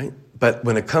 right? But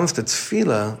when it comes to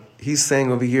tefillah, he's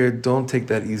saying over here, don't take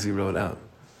that easy road out.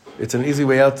 It's an easy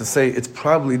way out to say, it's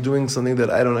probably doing something that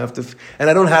I don't have to, and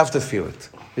I don't have to feel it.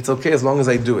 It's okay as long as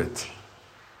I do it.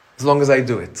 As long as I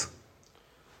do it.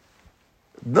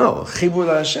 No, chibur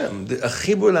la'Hashem. A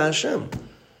chibur la'Hashem.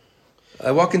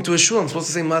 I walk into a shul, I'm supposed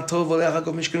to say, Ma tov oleh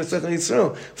Yaakov Mishkan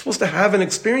Yisrael. I'm supposed to have an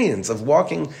experience of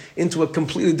walking into a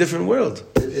completely different world.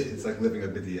 It's like living a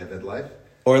b'diavad life.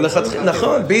 Or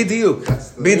nachon,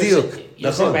 b'diuk.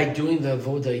 You're saying by doing the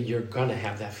avoda, you're gonna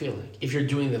have that feeling. If you're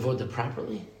doing the avoda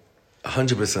properly?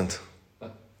 100%.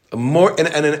 More,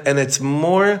 and it's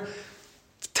more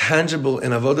tangible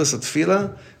in avodas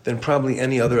tefillah than probably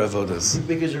any other avodas.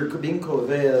 Because you're being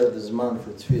koveya the zman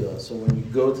for tefillah. So when you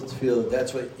go to tefillah,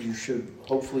 that's what you should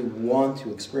hopefully want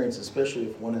to experience, especially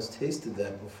if one has tasted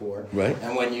that before. Right.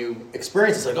 And when you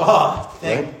experience, it's like,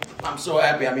 I'm so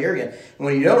happy I'm here again. And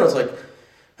when you don't, it's like,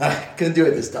 I couldn't do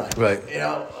it this time. Right. You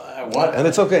know, I want it. And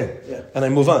it's okay. Yeah. And I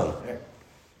move on.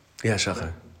 Yeah,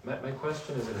 Shachar. My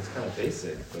question is, and it's kind of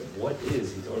basic, but what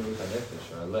is Hidor Ruch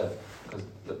HaNefesh or Alev? Because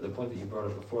the point that you brought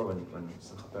up before when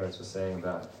Simcha Peretz was saying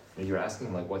about, you're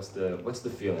asking like, what's the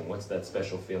feeling? What's that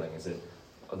special feeling? Is it,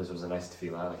 oh, this was a nice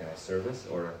tefillah, like a nice service,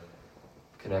 or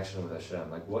connection with Hashem?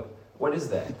 Like, what is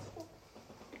that?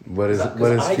 What is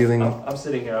feeling? I'm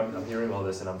sitting here, I'm hearing all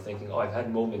this, and I'm thinking, I've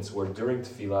had moments where during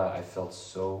tefillah I felt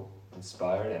so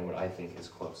inspired and what I think is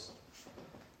close.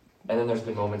 And then there's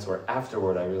been moments where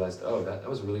afterward I realized, that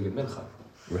was a really good mincha.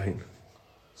 Right.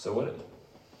 So what?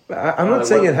 I'm not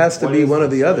saying it has to be one or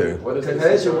the other.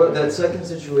 That second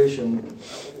situation,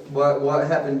 what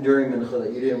happened during mincha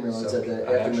that you didn't realize that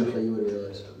after mincha you would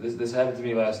realize? This happened to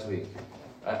me last week.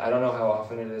 I don't know how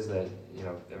often it is that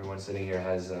everyone sitting here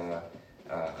has a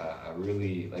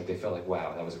really, like, they felt like,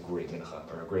 wow, that was a great mincha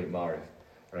or a great mariv,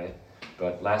 right?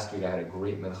 But last week I had a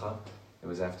great mincha. It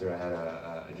was after I had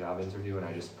a job interview and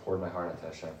I just poured my heart out to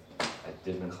Hashem. I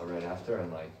did mincha right after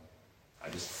and I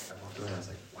walked away and I was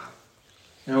like, wow.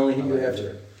 And only hit you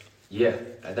after. Yeah,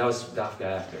 that was dafka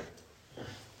after.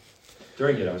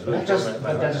 During it, I was really.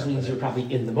 But that just means you're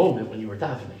probably in the moment when you were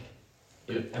davening.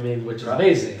 Which is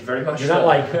amazing. Very much. You're not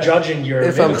like judging your.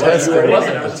 If I'm testing,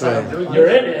 you're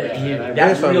in it.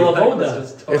 That's real avoda.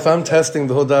 If I'm testing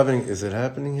the whole davening, is it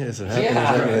happening here? Is it happening?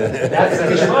 Yeah, that's the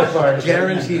kishmak part.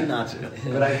 Guaranteed not to.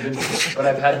 But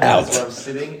I've had moments where I'm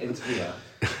sitting in tefillah.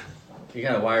 You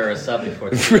gotta wire us up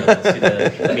before see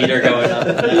the meter going up.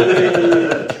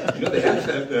 They have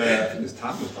I think this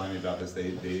Tom was telling me about this.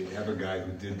 They have a guy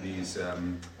who did these.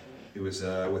 It was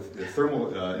with the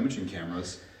thermal imaging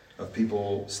cameras of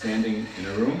people standing in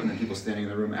a room and then people standing in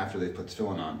the room after they put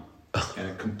tefillin on, and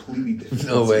a completely different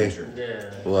signature.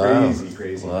 Yeah. Wow.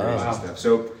 Crazy stuff.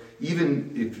 So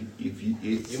even if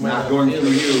it's not going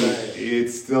through you,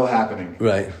 it's still happening.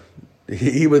 Right.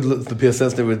 He would look, the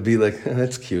PSS would be like,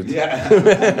 that's cute. Yeah.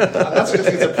 That's just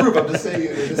it's a proof. I'm just saying.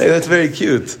 Hey, that's very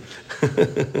cute.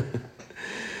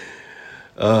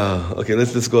 Okay,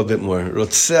 let's go a bit more. You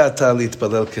want to daven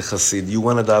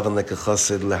like a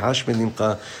chassid.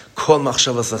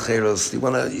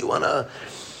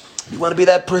 You want to be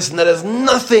that person that has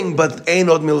nothing but ein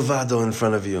od milvado in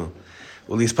front of you.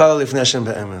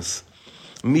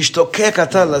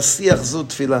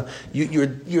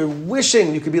 You're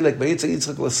wishing you could be like it's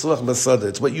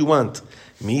what you want.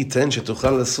 And it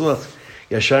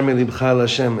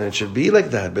should be like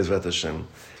that, Bezrat Hashem.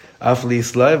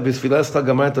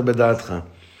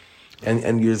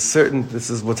 And you're certain this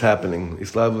is what's happening.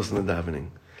 Islav was in the davening.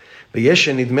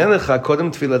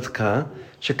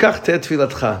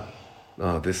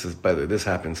 Oh, by the way, this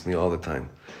happens to me all the time.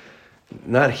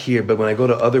 Not here, but when I go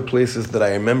to other places that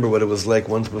I remember what it was like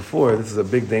once before, this is a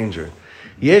big danger.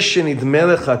 Oh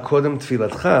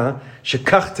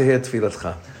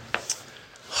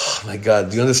my God,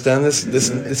 do you understand this? This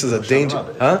is a danger.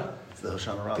 Huh? It's the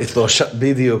Hoshana Rabbah. It's the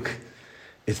Bidiyuk.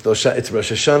 It's Rosh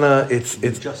Hashanah. It's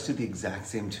just to the exact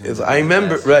same tune. I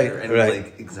remember, right.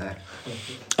 Like, exactly.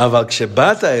 But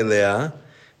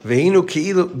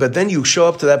then you show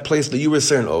up to that place that you were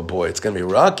saying, oh boy, it's going to be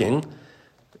rocking.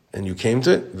 And you came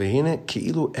to it.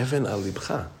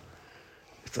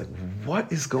 It's It's like,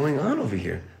 what is going on over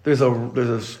here? There's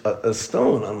a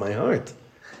stone on my heart.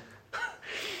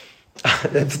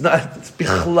 It's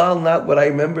bichlal not what I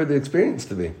remember the experience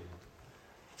to be.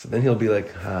 So then he'll be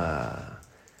like,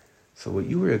 so what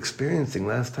you were experiencing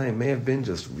last time may have been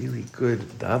just really good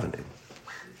davening.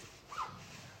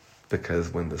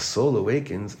 Because when the soul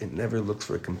awakens, it never looks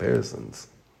for comparisons.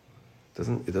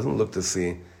 It doesn't look to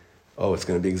see, oh, it's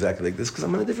going to be exactly like this, because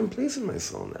I'm in a different place in my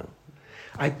soul now.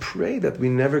 I pray that we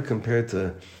never compare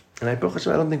to, and I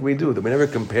don't think we do, that we never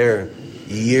compare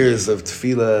years of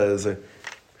tefillahs or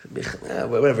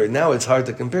whatever. Now it's hard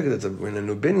to compare because we're in a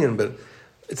new binyan, but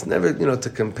it's never, to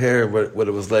compare what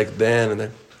it was like then and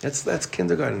then. That's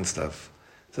kindergarten stuff.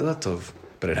 It's a lot of,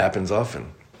 but it happens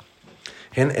often.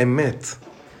 Hen emet,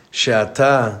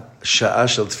 she'ata sha'a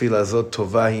shel tefillah zot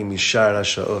tova hi mishar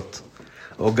hasha'ot,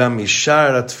 o gam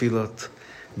mishar hatefilot,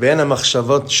 ve'en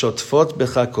hamachshavot shotfot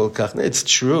becha kol kach. It's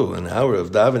true, an hour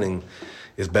of davening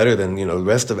is better than, the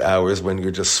rest of hours when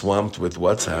you're just swamped with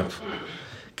WhatsApp.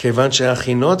 Kevan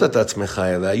she'achinot et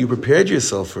atzmecha eleh, you prepared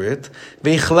yourself for it,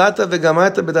 ve'ichlata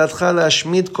ve'gamata b'datcha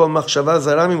la'ashmid kol machshava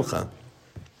zara mimcha.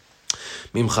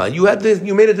 You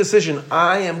made a decision.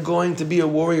 I am going to be a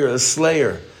warrior, a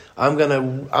slayer. I'm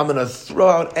gonna throw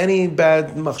out any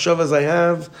bad machshavas I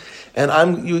have,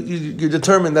 and you're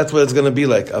determined that's what it's gonna be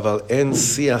like. Aval en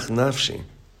siach nafshi.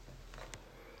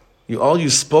 All you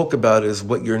spoke about is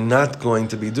what you're not going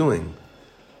to be doing,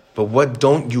 but what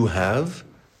don't you have?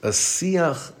 A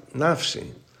siach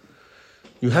nafshi.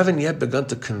 You haven't yet begun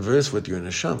to converse with your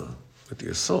neshama, with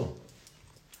your soul.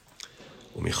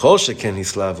 So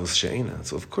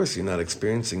of course you're not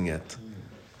experiencing yet,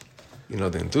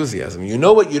 the enthusiasm. You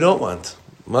know what you don't want.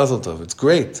 Mazel tov. It's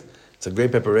great. It's a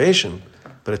great preparation,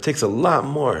 but it takes a lot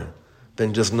more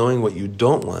than just knowing what you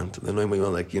don't want, than knowing what you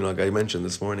want. Like, a guy mentioned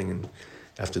this morning, and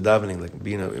after davening, like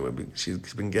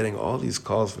she's been getting all these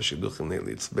calls for shidduchim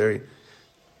lately. It's very,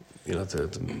 for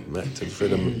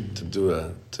them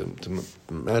to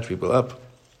match people up.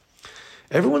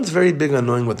 Everyone's very big on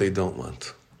knowing what they don't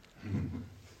want.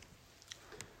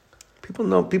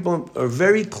 People are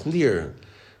very clear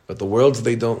about the worlds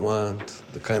they don't want,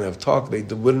 the kind of talk they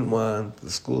wouldn't want, the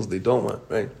schools they don't want,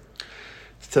 right?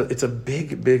 It's a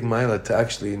big, big milah to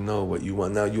actually know what you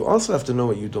want. Now, you also have to know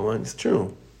what you don't want. It's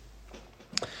true.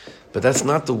 But that's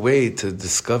not the way to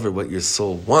discover what your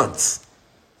soul wants.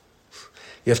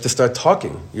 You have to start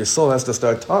talking. Your soul has to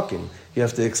start talking. You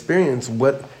have to experience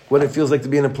what it feels like to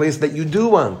be in a place that you do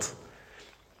want.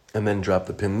 And then drop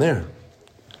the pin there.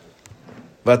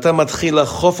 You're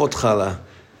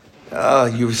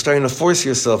starting to force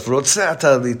yourself. You want to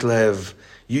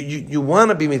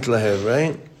be mitlahev,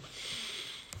 right?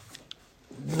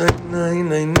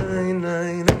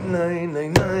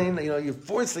 You're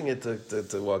forcing it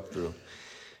to walk through.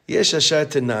 You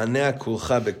start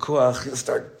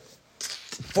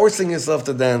forcing yourself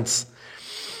to dance.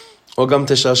 You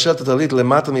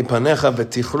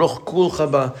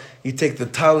take the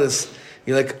talis.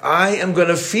 You're like, I am going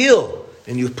to feel.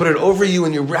 And you put it over you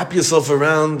and you wrap yourself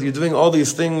around. You're doing all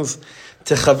these things.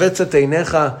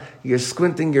 You're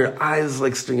squinting your eyes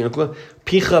like string. Your whole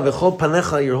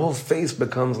face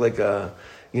becomes like a,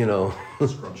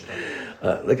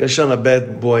 like a shana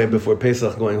bed boy before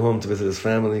Pesach going home to visit his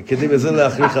family. Right?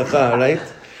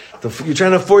 You're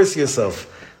trying to force yourself.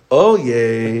 Oh,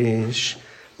 yesh.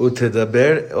 Or he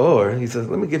says,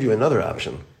 let me give you another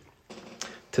option.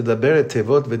 תדבר את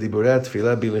תיבות ודיבורי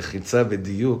התפילה בלחיצה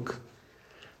ודיוק,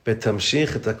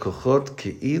 ותמשיך את הכוחות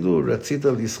כאילו רצית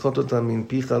לסחוט אותם מן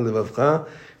פיך לבבך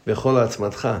בכל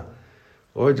עצמתך.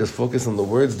 Or just focus on the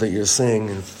words that you're saying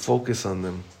and focus on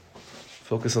them.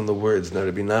 Focus on the words. Now,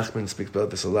 Rabbi Nachman speaks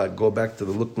about this a lot. Go back to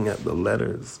looking at the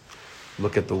letters.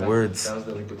 Look at the words. That was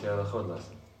the Likutei Halachot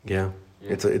lesson. Yeah.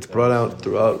 It's brought out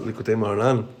throughout Likutei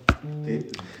Moharan.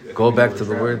 Go back to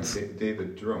the words.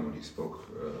 David Jerome, when he spoke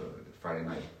Friday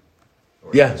night.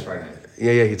 Yeah. Friday night.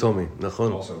 Yeah, he told me.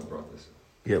 Nachon. Also brought this.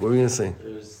 Yeah, what were we going to say?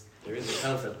 There is a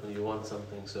concept when you want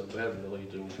something so badly, all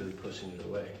you're doing is really pushing it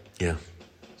away. Yeah.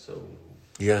 So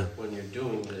yeah, when you're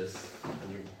doing this,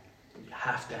 and you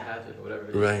have to have it, or whatever it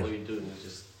is, right. all you're doing is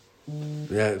just...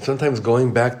 Yeah, sometimes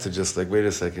going back to just like, wait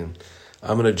a second,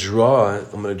 I'm gonna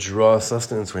draw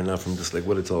sustenance right now from just like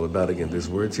what it's all about again. There's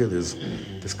words here, there's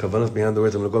kavanas behind the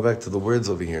words. I'm gonna go back to the words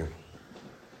over here.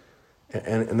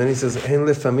 And then he says, Hen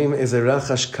lefamim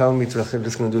ezerachash kal mitrachesh. I'm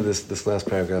just gonna do this last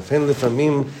paragraph. Hen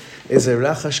lefamim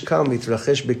ezerachash kal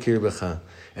mitrachesh bekirbecha.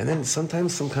 And then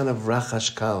sometimes some kind of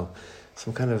rachash kal,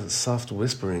 some kind of soft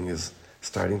whispering is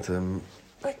starting to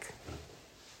like,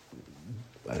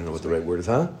 I don't know what the right word is,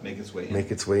 huh? Make its way in.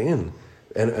 Make its way in.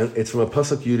 And it's from a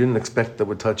pasuk you didn't expect that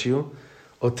would touch you,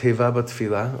 O teva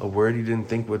b'tfilah, a word you didn't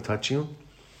think would touch you.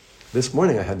 This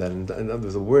morning I had that, and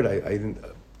there's a word I didn't,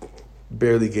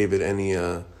 barely gave it any,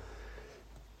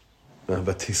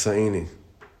 batisaini.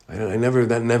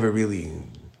 That never really,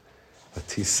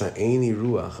 batisaini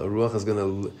ruach. A ruach is gonna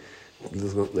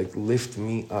like lift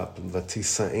me up.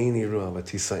 Batisaini ruach,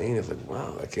 batisaini. It's like,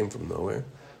 wow, I came from nowhere.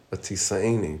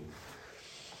 Batisaini.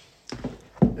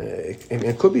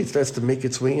 It could be it starts to make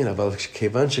its way in, but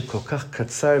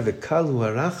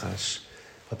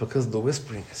because the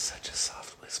whispering is such a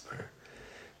soft whisper.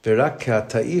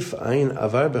 It's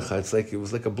like it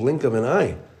was like a blink of an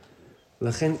eye.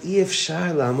 Then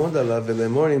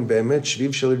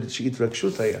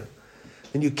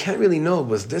you can't really know,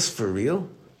 was this for real?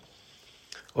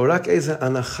 Or was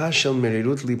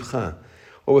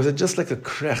it just like a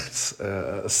krechts,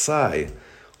 a sigh,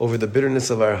 over the bitterness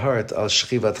of our heart, al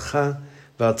shchivatcha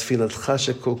v'al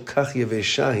tfilatcha shekol kach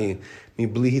yeveshahi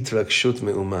mibli hitrakshut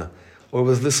me'uma. Or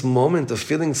was this moment of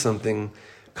feeling something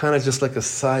kind of just like a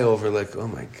sigh over, like, oh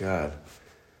my God,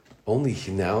 only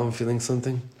now I'm feeling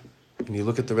something? And you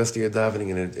look at the rest of your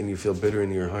davening and you feel bitter in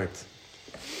your heart.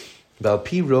 V'al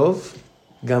pi rov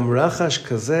gam rachash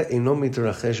kazeh eino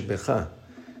mitrachesh becha.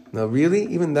 Now really,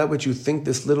 even that which you think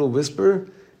this little whisper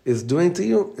is doing to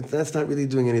you, that's not really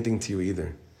doing anything to you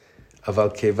either. אבל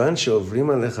כיוון שעוברים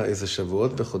עליך איזה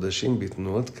שבועות וחודשים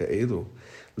בתנועות כאלו,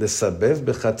 לסבב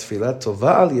בך תפילה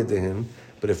טובה על ידיהם,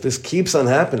 but if this keeps on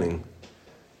happening,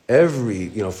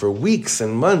 for weeks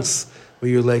and months,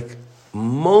 where you're like,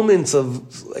 moments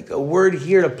of, like a word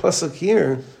here, a pasuk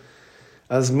here,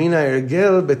 אז מן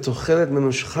ההרגל בתוחלת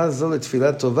ממושכה זו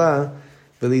לתפילה טובה,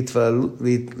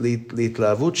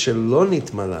 ולהתלהבות שלא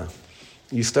נתמלא.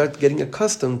 You start getting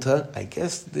accustomed to, I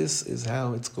guess this is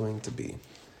how it's going to be.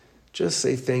 Just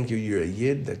say thank you. You're a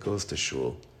yid that goes to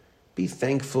shul. Be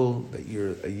thankful that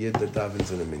you're a yid that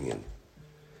davens in a minyan.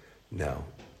 Now,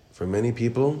 for many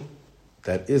people,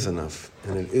 that is enough.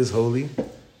 And it is holy,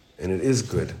 and it is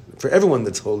good. For everyone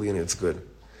that's holy and it's good.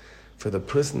 For the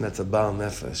person that's a Baal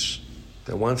Nefesh,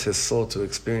 that wants his soul to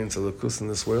experience a Elokus in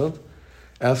this world,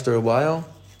 after a while,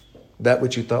 that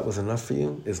which you thought was enough for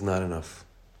you is not enough.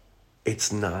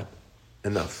 It's not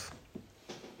enough.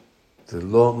 The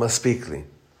law must speakly.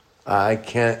 I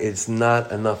can't, it's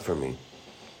not enough for me.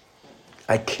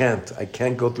 I can't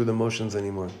go through the motions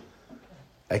anymore.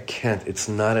 I can't, it's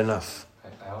not enough. I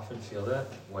often feel that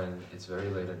when it's very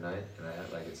late at night and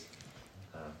it's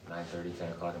 9:30,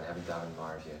 10 o'clock and I haven't davened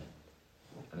Marv yet.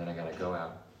 And then I gotta go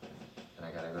out and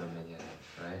I gotta go to Minyan,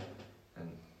 right?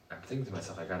 And I'm thinking to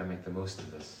myself, I gotta make the most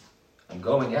of this. I'm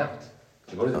going out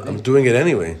to go to the Minyan. I'm doing it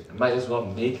anyway. I might as well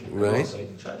make it, right? So I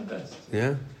can try the best.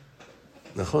 Yeah.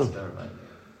 Nachon.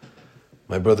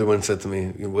 My brother once said to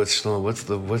me, Shlomo,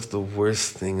 what's the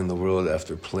worst thing in the world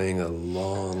after playing a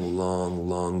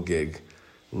long gig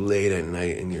late at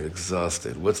night and you're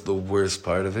exhausted? What's the worst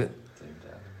part of it?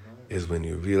 Is when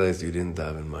you realize you didn't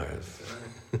daven Maariv.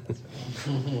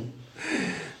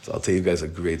 So I'll tell you guys a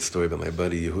great story about my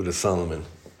buddy Yehuda Solomon.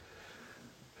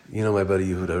 You know my buddy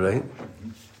Yehuda, right?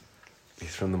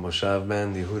 He's from the Moshav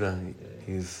band, Yehuda.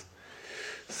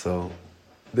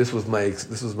 This was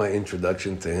my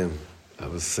introduction to him. I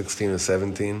was 16 or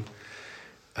 17.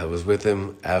 I was with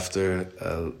him after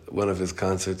one of his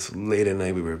concerts. Late at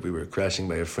night, we were crashing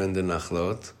by a friend in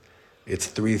Nachlaot. It's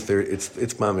 3:30.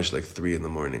 It's mamish like 3 in the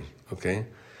morning. Okay,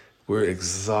 we're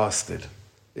exhausted.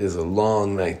 It is a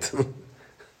long night.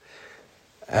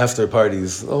 After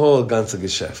parties, the whole ganze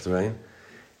Geschäft, right?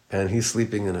 And he's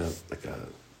sleeping in a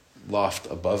loft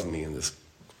above me in this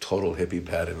total hippie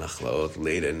pad in Nachlaot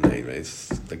late at night, right?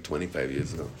 It's like 25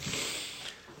 years ago.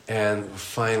 And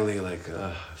finally,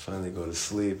 finally go to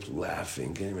sleep,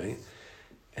 laughing, getting ready.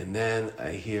 And then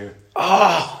I hear,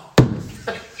 oh!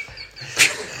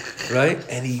 Right?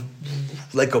 And he,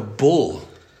 like a bull,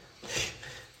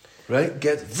 right?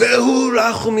 Vehu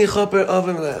rachu michaper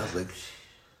avim. I was like,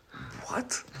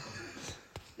 what?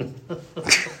 That's what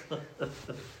I'm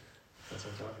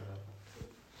talking about.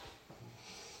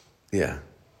 Yeah.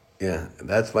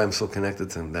 That's why I'm so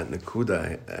connected to him. That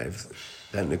Nakuda,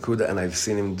 and I've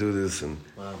seen him do this in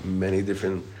many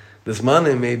different. This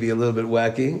man may be a little bit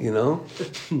wacky,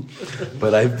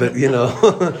 but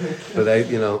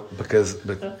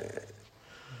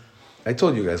I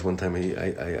told you guys one time.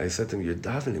 I said to him, "You're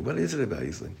davening. What is it about?"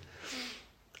 He's like,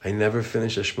 "I never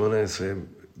finish a Shmona Esrei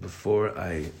before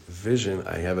I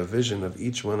have a vision of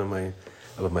each one of my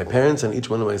parents and each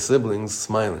one of my siblings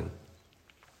smiling."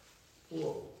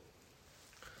 Whoa.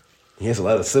 He has a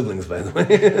lot of siblings, by the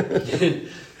way.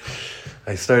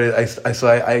 I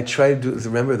tried to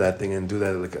remember that thing and do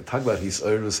that. Talk about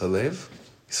Hisarus Halev,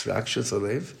 Hisrakshus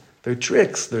Halev. They're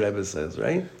tricks, the Rebbe says,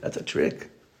 right? That's a trick.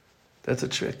 That's a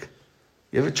trick.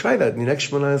 You ever try that in the next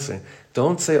Shemona Esrei?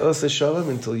 Don't say Oseh Shalom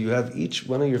until you have each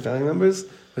one of your family members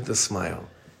with a smile,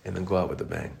 and then go out with a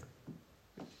bang.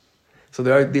 So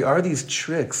there are these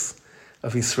tricks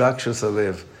of Yisrak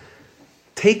Shosalev.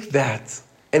 Take that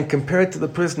and compare it to the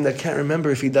person that can't remember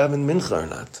if he davened mincha or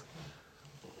not.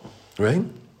 Right?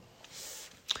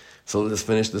 So let's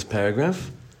finish this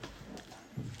paragraph.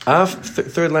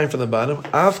 Third line from the bottom.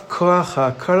 Av koach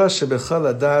ha'kara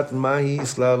shebechal adat mahi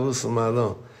islavus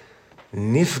u'malo.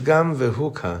 Nifgam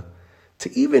vehuka.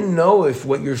 To even know if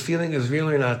what you're feeling is real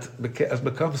or not has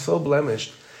become so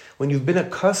blemished when you've been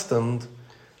accustomed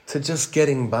to just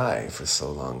getting by for so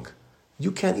long.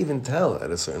 You can't even tell at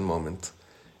a certain moment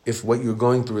if what you're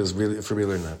going through is really for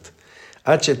real or not.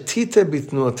 Until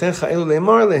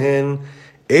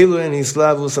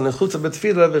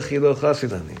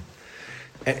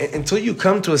you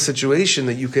come to a situation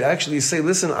that you could actually say,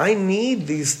 listen, I need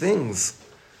these things.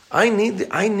 I need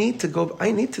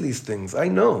to these things. I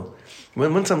know.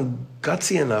 Once I'm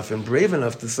gutsy enough and brave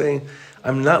enough to say,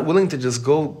 I'm not willing to just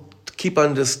keep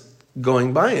on just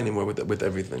going by anymore with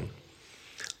everything.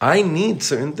 I need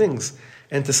certain things.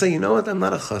 And to say, you know what, I'm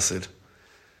not a chassid.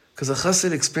 Because a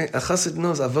chassid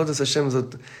knows avodas Hashem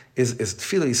is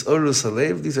tefillah, is orus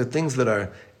halev. These are things that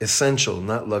are essential,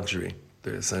 not luxury.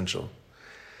 They're essential.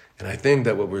 And I think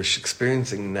that what we're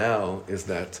experiencing now is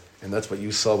that, and that's what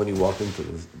you saw when you walked into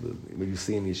what you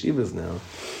see in yeshivas now,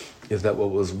 is that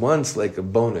what was once like a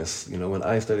bonus, when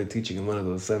I started teaching in one of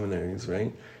those seminaries,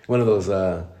 right? One of those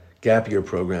gap year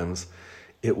programs,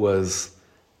 it was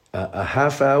a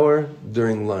half hour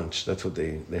during lunch. That's what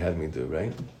they had me do,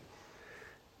 right?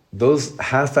 Those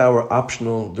half hour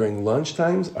optional during lunch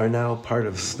times are now part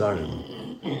of Starim.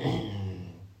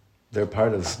 They're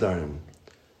part of Starim.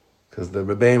 Because the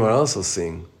Rebbeim are also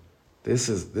seeing,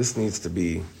 this needs to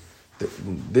be,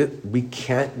 we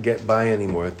can't get by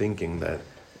anymore thinking that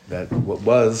what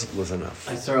was enough.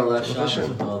 I saw last Shabbos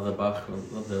with the Bach,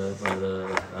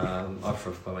 the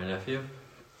offer for my nephew.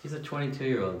 These are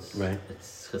 22-year-olds. Right.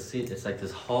 It's chassid. It's like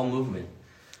this whole movement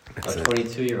of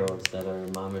 22-year-olds that are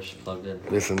mamish plugged in.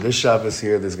 Listen, this Shabbos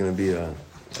here, there's going to be a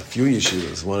few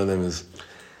yeshivas. One of them is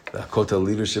the Kotel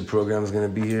Leadership Program is going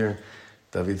to be here.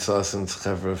 David Sassen's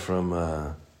chevra from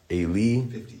Eli,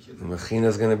 Mechina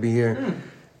is going to be here.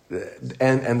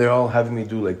 And they're all having me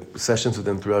do like sessions with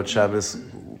them throughout Shabbos.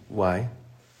 Why?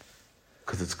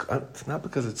 Because it's not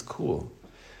because it's cool.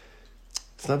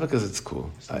 It's not because it's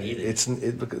cool.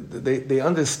 Because they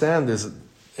understand there's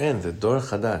the Dor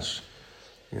Chadash.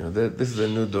 This is a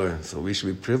new door, so we should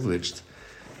be privileged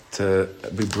to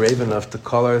be brave enough to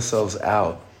call ourselves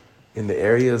out in the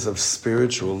areas of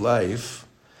spiritual life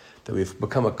that we've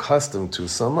become accustomed to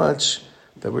so much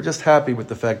that we're just happy with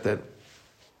the fact that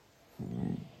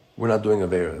we're not doing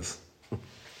Averas.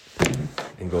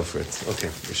 And go for it. Okay,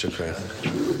 we should try it.